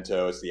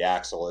memento. It's the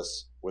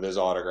Axialis with his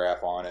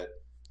autograph on it,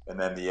 and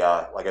then the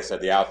like I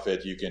said, the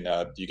outfit you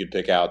can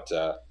pick out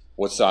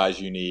what size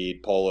you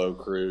need: polo,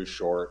 crew,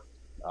 short.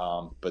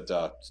 But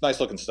it's nice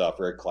looking stuff,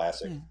 very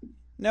classic.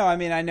 No, I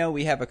mean, I know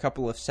we have a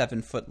couple of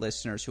 7-foot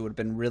listeners who would have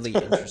been really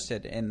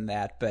interested in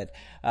that, but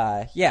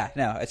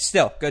it's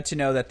still good to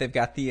know that they've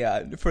got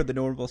the for the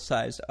normal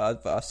size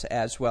of us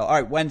as well. All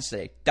right,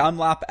 Wednesday,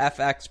 Dunlop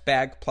FX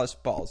bag plus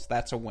balls.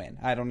 That's a win.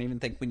 I don't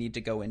even think we need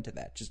to go into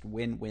that. Just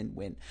win, win,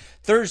 win.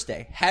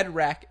 Thursday, head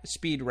rack,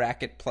 speed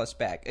racket plus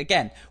bag.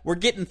 Again, we're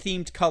getting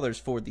themed colors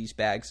for these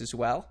bags as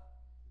well.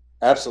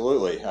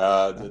 Absolutely.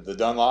 The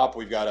Dunlop,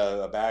 we've got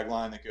a bag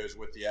line that goes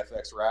with the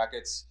FX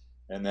rackets.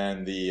 And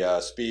then the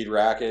speed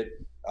racket,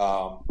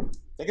 I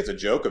think it's a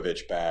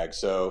Djokovic bag.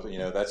 So,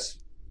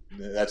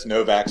 that's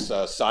Novak's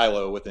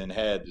silo within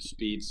head, the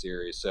speed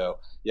series. So,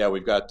 yeah,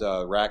 we've got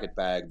a racket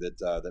bag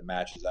that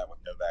matches that with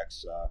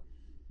Novak's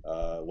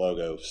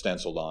logo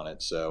stenciled on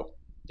it. So,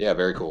 yeah,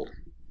 very cool.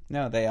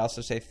 No, they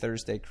also say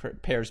Thursday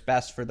pairs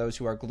best for those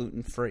who are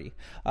gluten-free,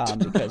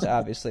 because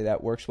obviously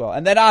that works well.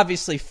 And then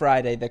obviously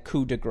Friday, the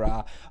coup de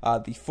grace,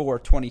 the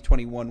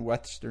 2021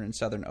 Western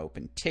Southern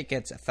Open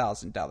tickets,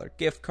 $1,000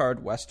 gift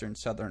card, Western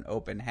Southern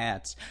Open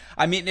hats.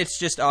 I mean, it's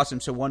just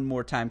awesome. So one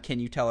more time, can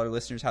you tell our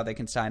listeners how they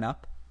can sign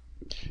up?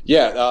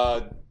 Yeah,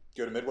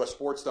 go to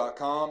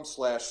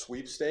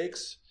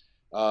MidwestSports.com/sweepstakes.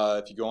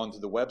 If you go onto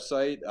the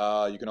website,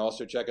 you can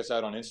also check us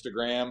out on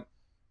Instagram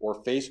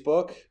or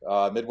Facebook,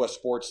 Midwest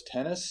Sports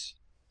Tennis,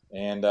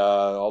 and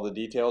all the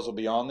details will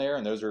be on there.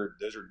 And those are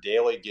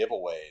daily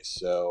giveaways,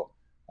 so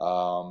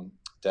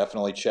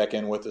definitely check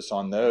in with us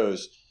on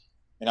those.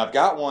 And I've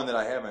got one that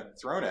I haven't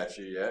thrown at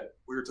you yet.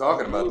 We were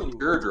talking about the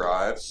Pure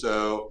Drive,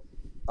 so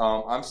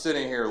I'm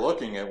sitting here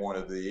looking at one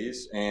of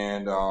these,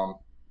 and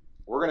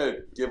we're going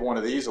to give one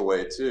of these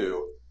away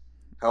too.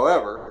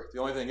 However, the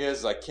only thing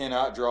is I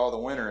cannot draw the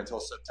winner until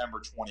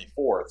September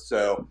 24th.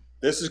 So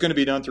this is going to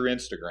be done through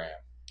Instagram.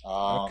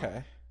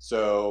 Okay.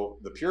 So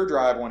the Pure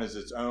Drive one is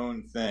its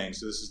own thing.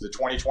 So this is the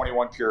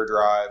 2021 Pure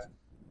Drive.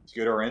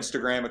 You go to our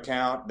Instagram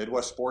account,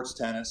 Midwest Sports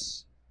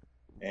Tennis,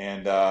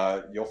 and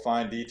you'll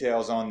find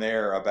details on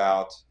there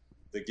about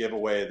the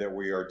giveaway that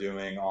we are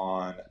doing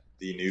on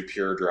the new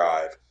Pure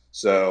Drive.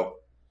 So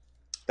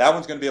that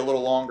one's going to be a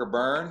little longer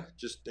burn.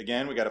 Just,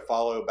 again, we got to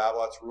follow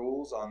Babolat's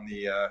rules on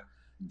the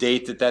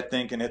date that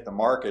thing can hit the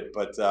market.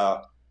 But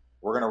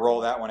we're going to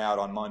roll that one out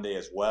on Monday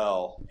as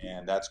well,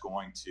 and that's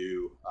going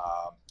to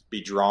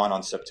be drawn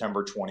on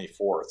September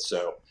 24th.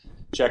 So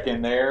check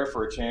in there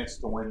for a chance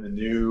to win the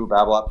new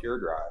Babolat Pure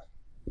Drive.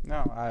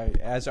 No,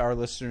 as our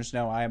listeners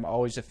know, I am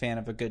always a fan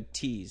of a good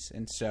tease,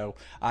 and so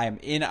I am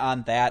in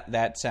on that.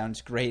 That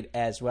sounds great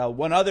as well.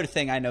 One other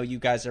thing I know you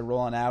guys are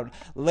rolling out,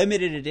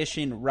 limited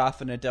edition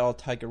Rafa Nadal,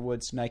 Tiger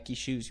Woods, Nike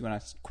shoes. You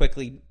want to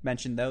quickly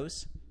mention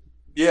those?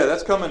 Yeah,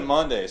 that's coming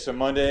Monday. So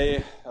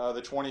Monday,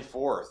 the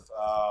 24th,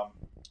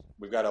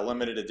 we've got a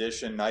limited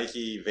edition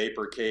Nike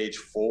Vapor Cage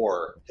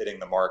 4 hitting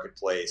the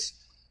marketplace.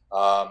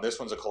 This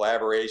one's a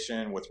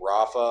collaboration with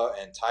Rafa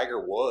and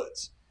Tiger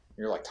Woods.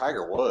 You're like,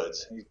 Tiger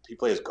Woods? He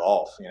plays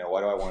golf.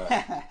 Why do I want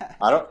to?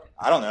 I don't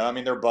know. I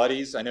mean, they're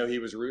buddies. I know he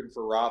was rooting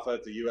for Rafa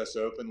at the U.S.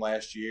 Open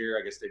last year.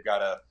 I guess they've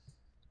got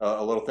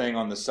a little thing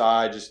on the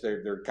side. Just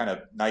they're kind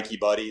of Nike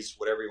buddies,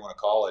 whatever you want to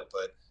call it.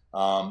 But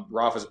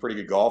Rafa's a pretty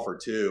good golfer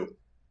too.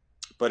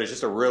 But it's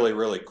just a really,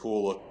 really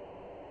cool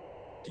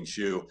looking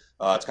shoe.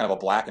 It's kind of a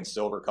black and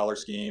silver color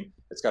scheme.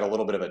 It's got a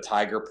little bit of a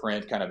tiger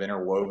print kind of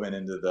interwoven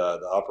into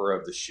the upper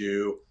of the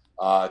shoe.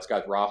 It's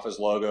got Rafa's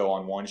logo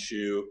on one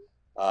shoe,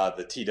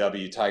 the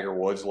TW Tiger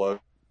Woods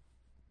logo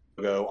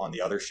on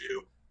the other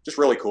shoe. Just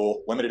really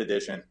cool, limited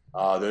edition.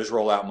 Those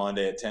roll out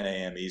Monday at 10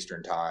 a.m.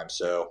 Eastern time.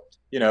 So,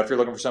 if you're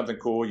looking for something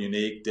cool,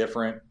 unique,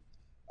 different,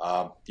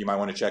 you might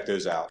want to check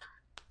those out.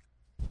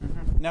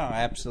 No,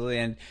 absolutely.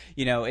 And,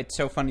 it's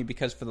so funny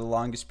because for the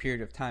longest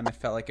period of time, I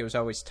felt like it was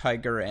always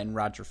Tiger and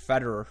Roger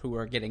Federer who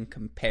were getting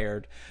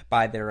compared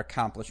by their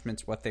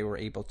accomplishments, what they were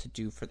able to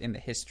do in the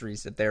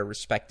histories of their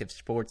respective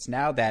sports.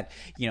 Now that,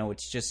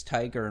 it's just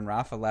Tiger and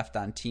Rafa left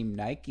on Team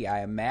Nike,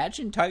 I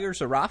imagine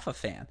Tiger's a Rafa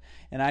fan.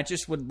 And I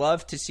just would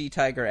love to see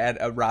Tiger at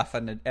a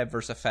Rafa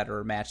versus a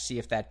Federer match, see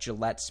if that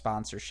Gillette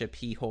sponsorship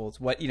he holds,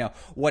 what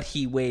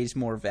he weighs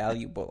more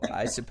valuable,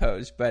 I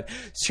suppose. But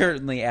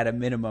certainly at a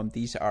minimum,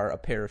 these are a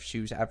pair of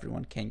shoes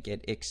everyone can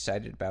get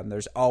excited about, and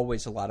there's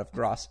always a lot of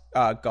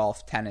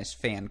golf tennis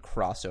fan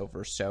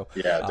crossover. So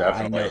yeah,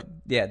 definitely. I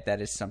know, that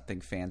is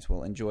something fans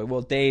will enjoy.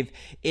 Well, Dave,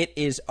 it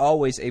is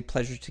always a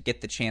pleasure to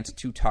get the chance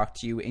to talk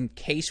to you. In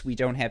case we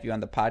don't have you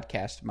on the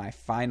podcast, my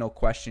final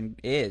question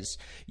is: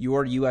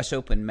 your U.S.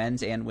 Open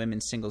men's and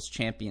women's singles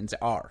champions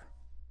are?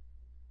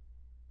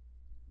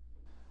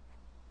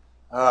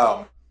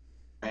 Oh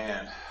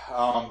man,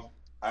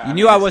 you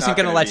knew I wasn't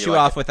going to let you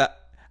off with that.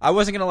 I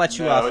wasn't going to let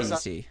you off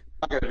easy.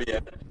 But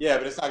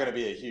it's not going to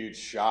be a huge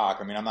shock.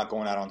 I mean, I'm not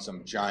going out on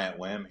some giant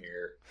limb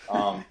here.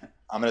 I'm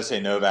going to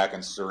say Novak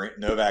and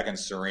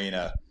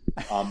Serena.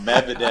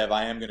 Medvedev,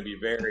 I am going to be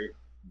very,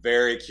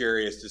 very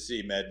curious to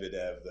see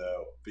Medvedev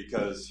though,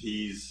 because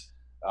he's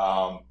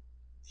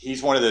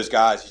one of those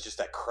guys. He's just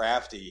that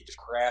crafty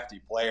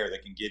player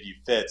that can give you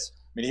fits.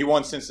 I mean, he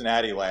won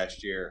Cincinnati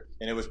last year,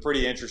 and it was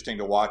pretty interesting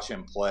to watch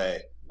him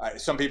play.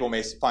 Some people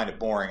may find it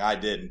boring. I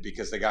didn't,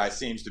 because the guy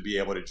seems to be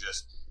able to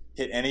just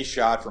hit any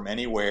shot from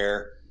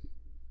anywhere.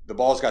 The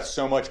ball's got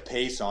so much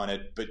pace on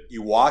it, but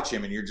you watch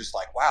him and you're just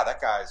like, wow,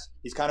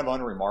 he's kind of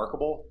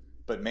unremarkable,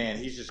 but man,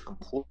 he's just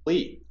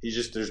complete.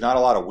 There's not a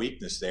lot of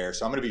weakness there.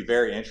 So I'm going to be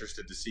very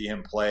interested to see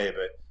him play.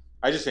 But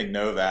I just think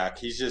Novak,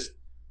 he's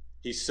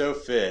so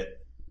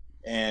fit.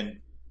 And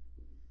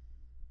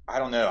I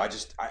don't know.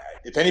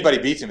 If anybody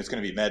beats him, it's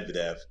going to be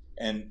Medvedev.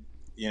 And,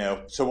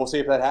 so we'll see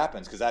if that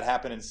happens, because that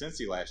happened in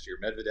Cincy last year.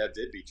 Medvedev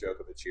did beat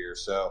Djokovic here.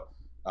 So,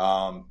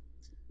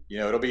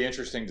 it'll be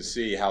interesting to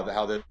see how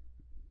those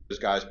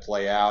guys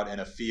play out in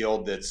a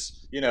field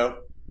that's,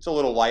 it's a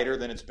little lighter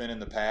than it's been in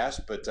the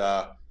past, but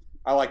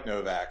I like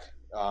Novak.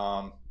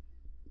 And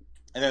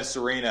then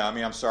Serena,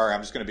 I'm sorry,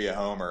 I'm just going to be a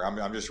homer.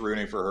 I'm just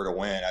rooting for her to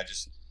win.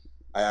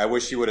 I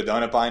wish she would have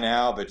done it by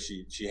now, but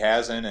she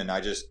hasn't, and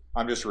I'm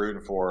just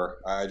rooting for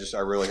her. I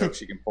really hope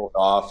she can pull it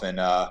off, and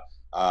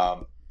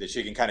that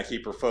she can kind of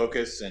keep her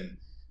focus and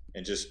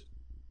just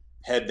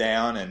head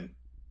down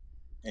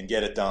and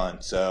get it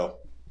done. So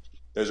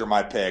those are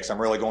my picks. I'm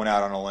really going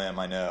out on a limb,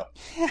 I know.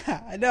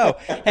 Yeah, I know.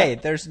 Hey,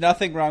 there's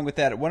nothing wrong with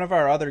that. One of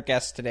our other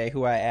guests today,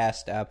 who I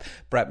asked,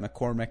 Brett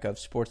McCormick of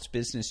Sports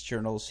Business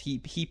Journals, he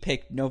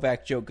picked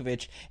Novak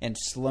Djokovic and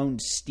Sloane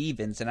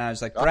Stephens. And I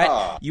was like,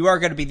 Brett, you are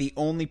going to be the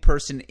only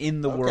person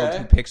in the world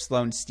who picks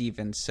Sloane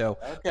Stephens. So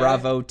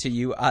bravo to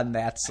you on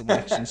that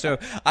selection. So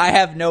I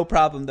have no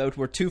problem, though.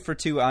 We're 2 for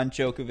 2 on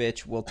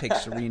Djokovic. We'll take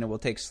Serena. We'll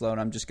take Sloane.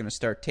 I'm just going to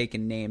start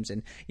taking names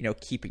and,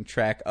 keeping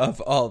track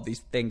of all of these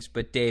things.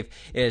 But Dave,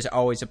 it is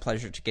always a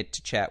pleasure to get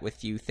to chat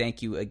with you.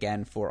 Thank you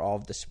again for all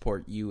of the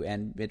support you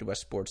and Midwest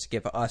Sports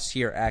give us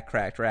here at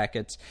Cracked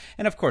Racquets.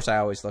 And of course, I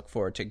always look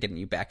forward to getting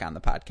you back on the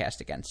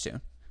podcast again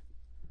soon.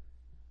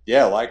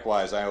 Yeah,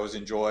 likewise. I always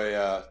enjoy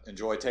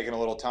taking a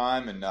little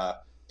time and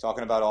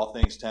talking about all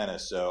things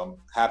tennis. So I'm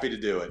happy to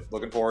do it.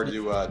 Looking forward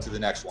to the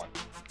next one.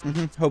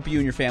 Mm-hmm. Hope you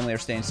and your family are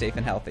staying safe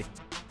and healthy.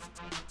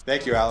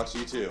 Thank you, Alex.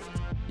 You too.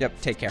 Yep.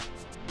 Take care.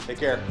 Take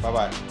care.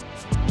 Bye-bye.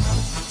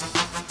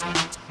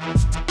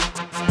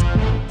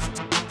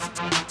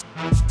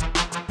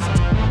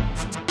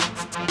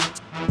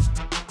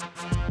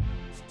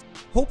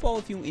 Hope all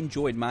of you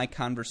enjoyed my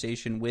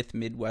conversation with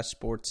Midwest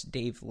Sports'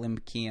 Dave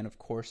Limke, and of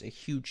course a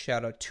huge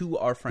shout out to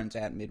our friends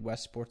at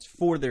Midwest Sports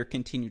for their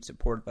continued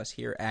support of us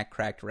here at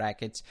Cracked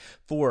Racquets.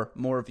 For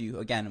more of you,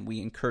 again,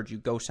 we encourage you,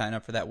 go sign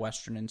up for that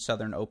Western and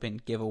Southern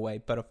Open giveaway.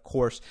 But of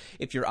course,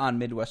 if you're on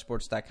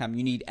MidwestSports.com,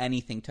 you need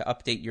anything to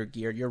update your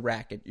gear, your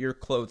racket, your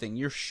clothing,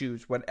 your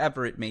shoes,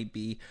 whatever it may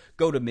be,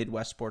 go to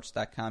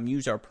MidwestSports.com,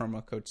 use our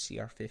promo code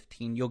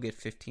CR15, you'll get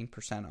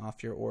 15%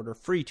 off your order,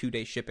 free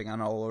 2-day shipping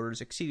on all orders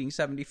exceeding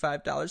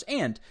 $75.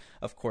 And,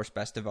 of course,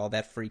 best of all,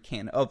 that free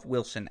can of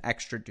Wilson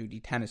Extra Duty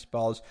tennis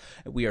balls.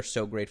 We are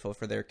so grateful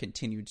for their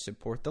continued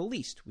support. The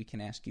least we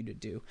can ask you to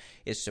do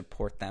is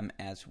support them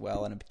as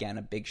well. And again,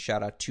 a big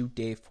shout out to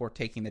Dave for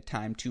taking the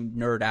time to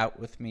nerd out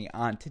with me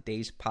on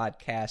today's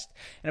podcast.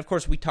 And, of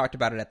course, we talked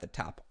about it at the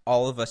top.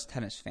 All of us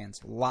tennis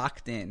fans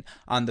locked in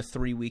on the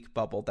 3-week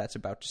bubble that's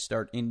about to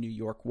start in New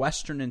York,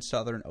 Western and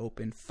Southern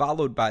Open,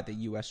 followed by the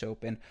U.S.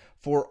 Open,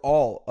 for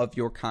all of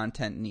your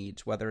content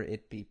needs, whether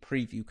it be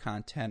preview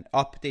content,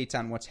 updates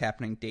on what's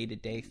happening day to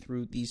day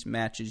through these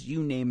matches,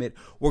 you name it.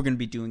 We're going to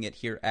be doing it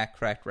here at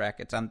Cracked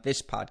Racquets on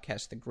this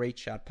podcast, the Great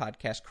Shot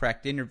Podcast,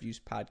 Cracked Interviews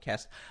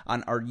Podcast,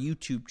 on our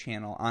YouTube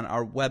channel, on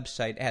our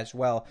website as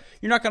well.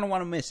 You're not going to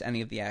want to miss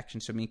any of the action,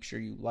 so make sure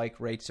you like,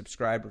 rate,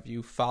 subscribe,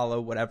 review, follow,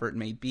 whatever it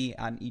may be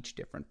on each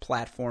different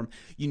platform.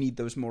 You need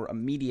those more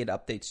immediate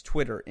updates: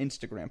 Twitter,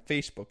 Instagram,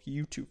 Facebook,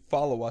 YouTube.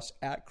 Follow us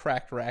at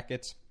Cracked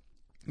Racquets.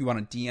 You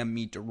want to DM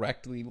me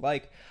directly.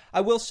 Like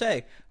I will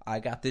say, I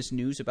got this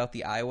news about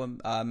the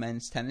Iowa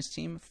men's tennis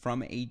team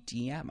from a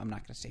DM. I'm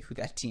not going to say who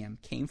that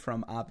DM came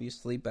from,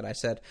 obviously, but I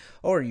said,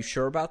 oh, are you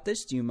sure about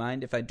this? Do you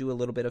mind if I do a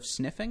little bit of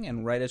sniffing?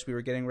 And right as we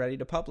were getting ready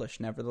to publish,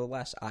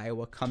 nevertheless,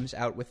 Iowa comes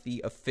out with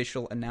the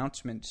official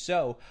announcement.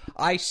 So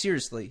I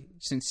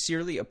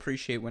sincerely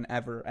appreciate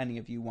whenever any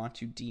of you want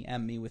to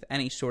DM me with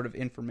any sort of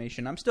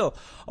information. I'm still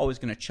always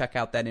going to check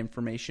out that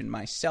information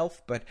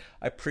myself, but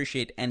I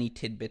appreciate any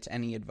tidbits,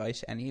 any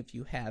advice any of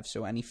you have.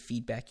 So any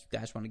feedback you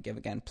guys want to give,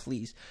 again,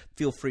 please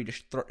feel free to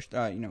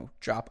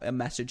drop a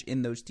message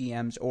in those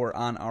DMs or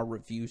on our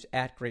reviews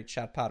at Great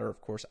Shot Pod, or of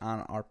course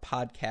on our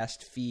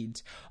podcast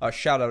feeds. A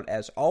shout out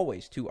as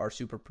always to our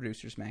super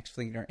producers Max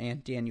Fleener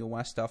and Daniel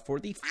Westoff for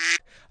the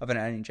of an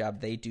editing job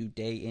they do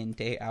day in,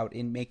 day out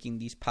in making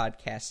these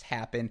podcasts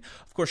happen.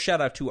 Of course, shout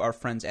out to our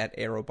friends at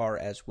Aero Bar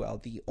as well,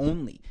 the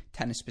only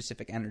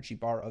tennis-specific energy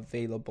bar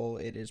available.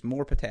 It is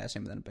more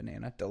potassium than a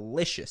banana,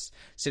 delicious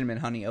cinnamon,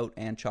 honey, oat,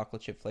 and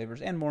chocolate chip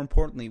flavors, and more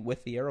importantly,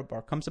 with the Aero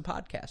Bar comes a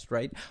podcast,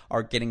 right?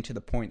 Our Getting to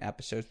the Point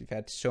episodes. We've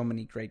had so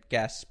many great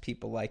guests,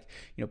 people like,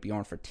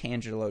 Bjorn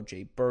Fratangelo,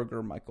 Jay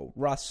Berger, Michael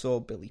Russell,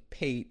 Billy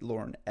Pate,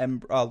 Laura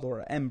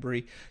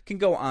Embry. Can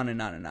go on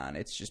and on and on.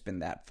 It's just been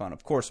that fun.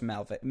 Of course,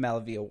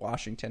 Malavia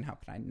Washington, how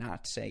can I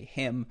not say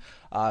him?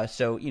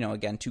 So,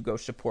 again, to go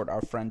support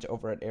our friends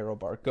over at Aero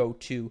Bar, go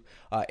to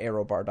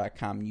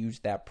aerobar.com, use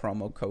that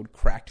promo code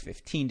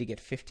CRACKED15 to get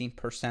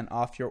 15%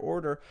 off your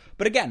order.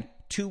 But again,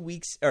 3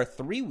 weeks,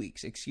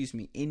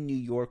 in New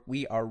York.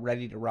 We are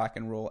ready to rock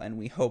and roll, and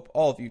we hope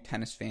all of you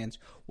tennis fans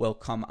will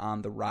come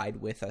on the ride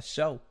with us.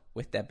 So,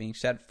 with that being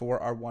said, for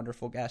our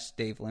wonderful guest,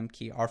 Dave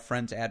Limke, our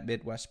friends at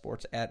Midwest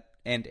Sports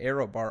and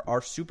AeroBar,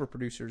 our super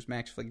producers,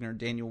 Max Fligner,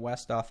 Daniel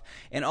Westoff,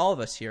 and all of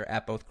us here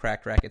at both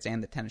Cracked Racquets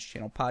and the Tennis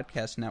Channel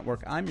Podcast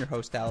Network. I'm your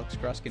host, Alex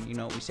Gruskin. You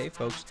know what we say,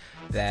 folks.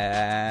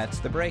 That's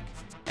the break.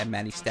 And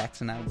Matty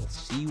Stacks and I will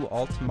see you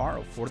all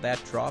tomorrow for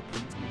that draw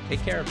preview.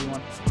 Take care,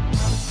 everyone.